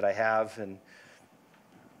excitement that I have. And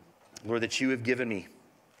Lord, that you have given me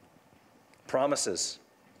promises.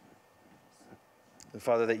 And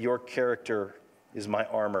Father, that your character is my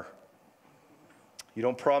armor. You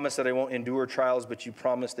don't promise that I won't endure trials, but you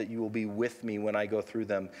promise that you will be with me when I go through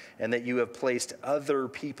them, and that you have placed other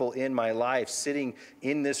people in my life sitting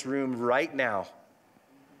in this room right now,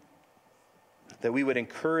 that we would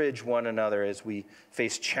encourage one another as we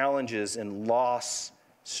face challenges and loss,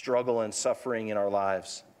 struggle, and suffering in our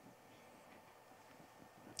lives.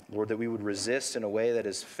 Lord, that we would resist in a way that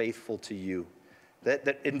is faithful to you,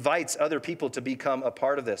 that invites other people to become a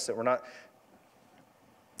part of this, that we're not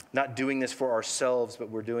doing this for ourselves, but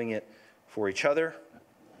we're doing it for each other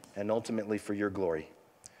and ultimately for your glory.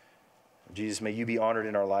 Jesus, may you be honored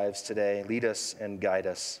in our lives today. Lead us and guide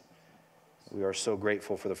us. We are so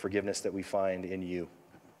grateful for the forgiveness that we find in you.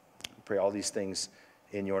 We pray all these things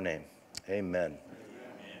in your name. Amen.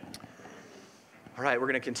 All right, we're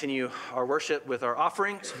going to continue our worship with our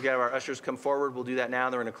offering. So if you got our ushers come forward, we'll do that now.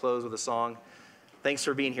 Then we're going to close with a song. Thanks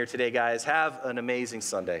for being here today, guys. Have an amazing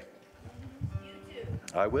Sunday. You too.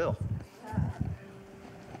 I will.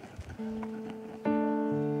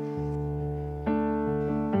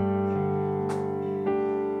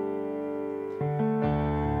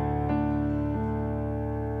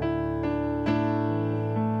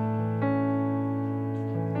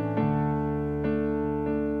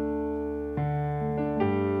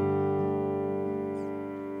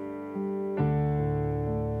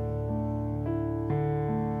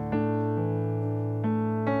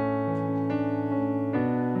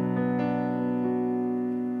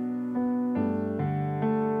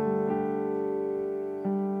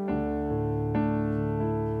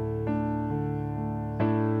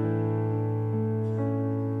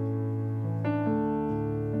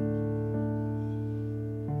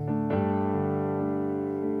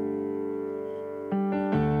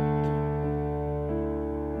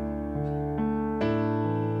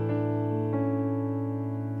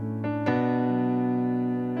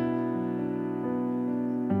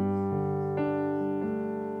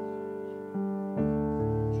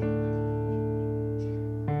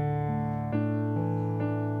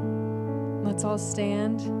 Let's all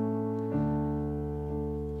stand. I'm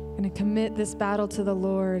going to commit this battle to the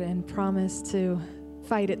Lord and promise to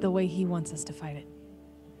fight it the way He wants us to fight it.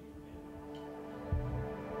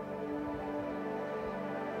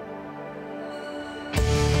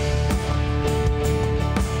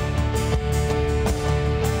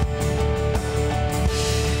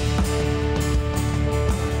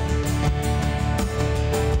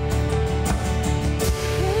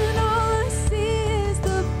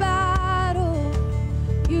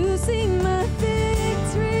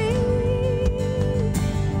 Victory.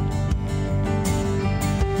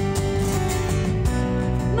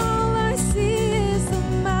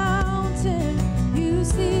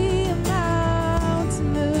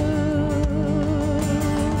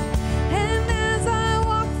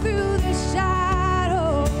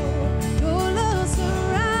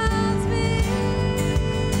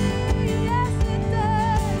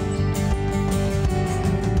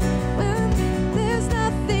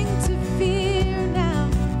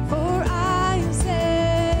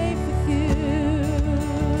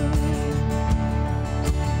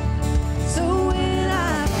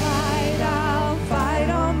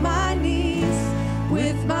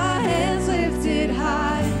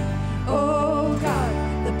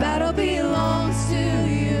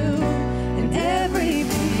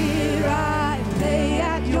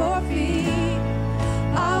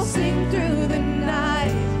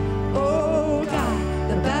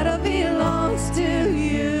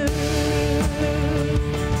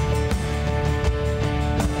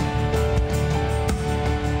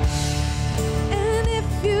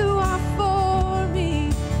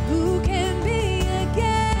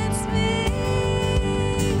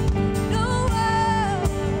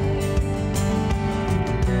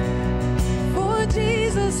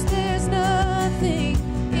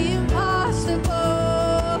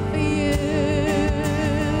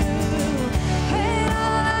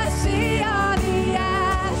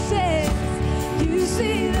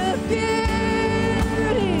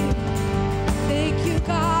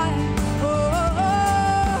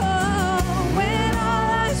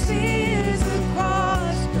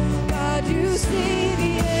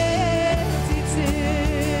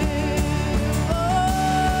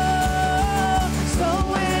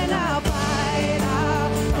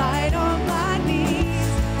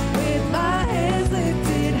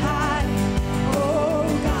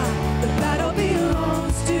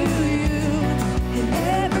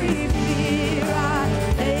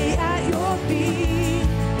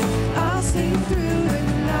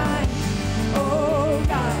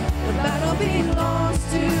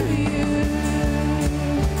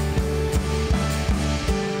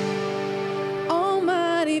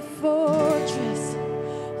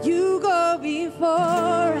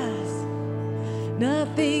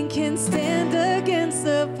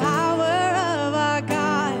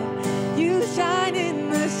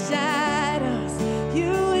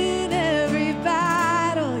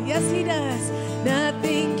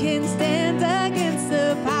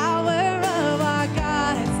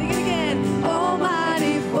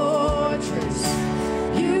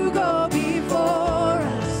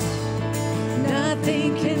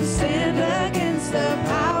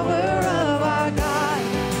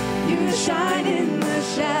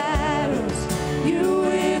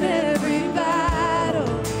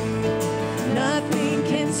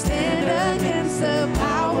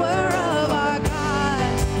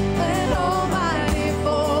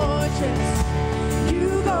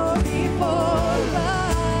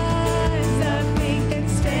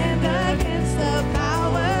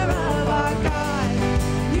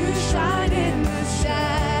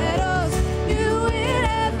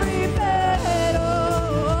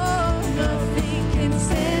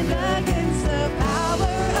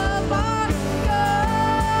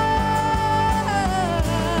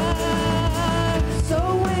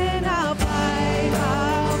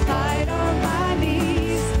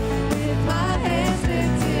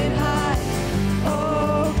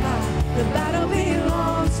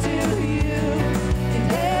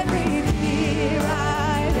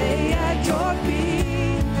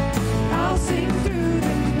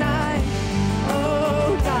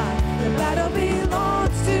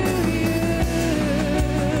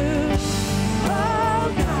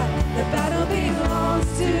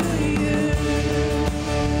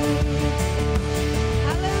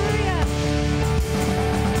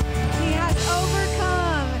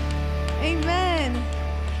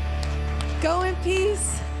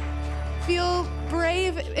 feel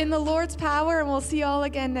brave in the Lord's power, and we'll see you all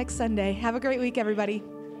again next Sunday. Have a great week, everybody.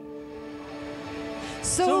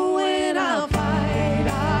 So when I find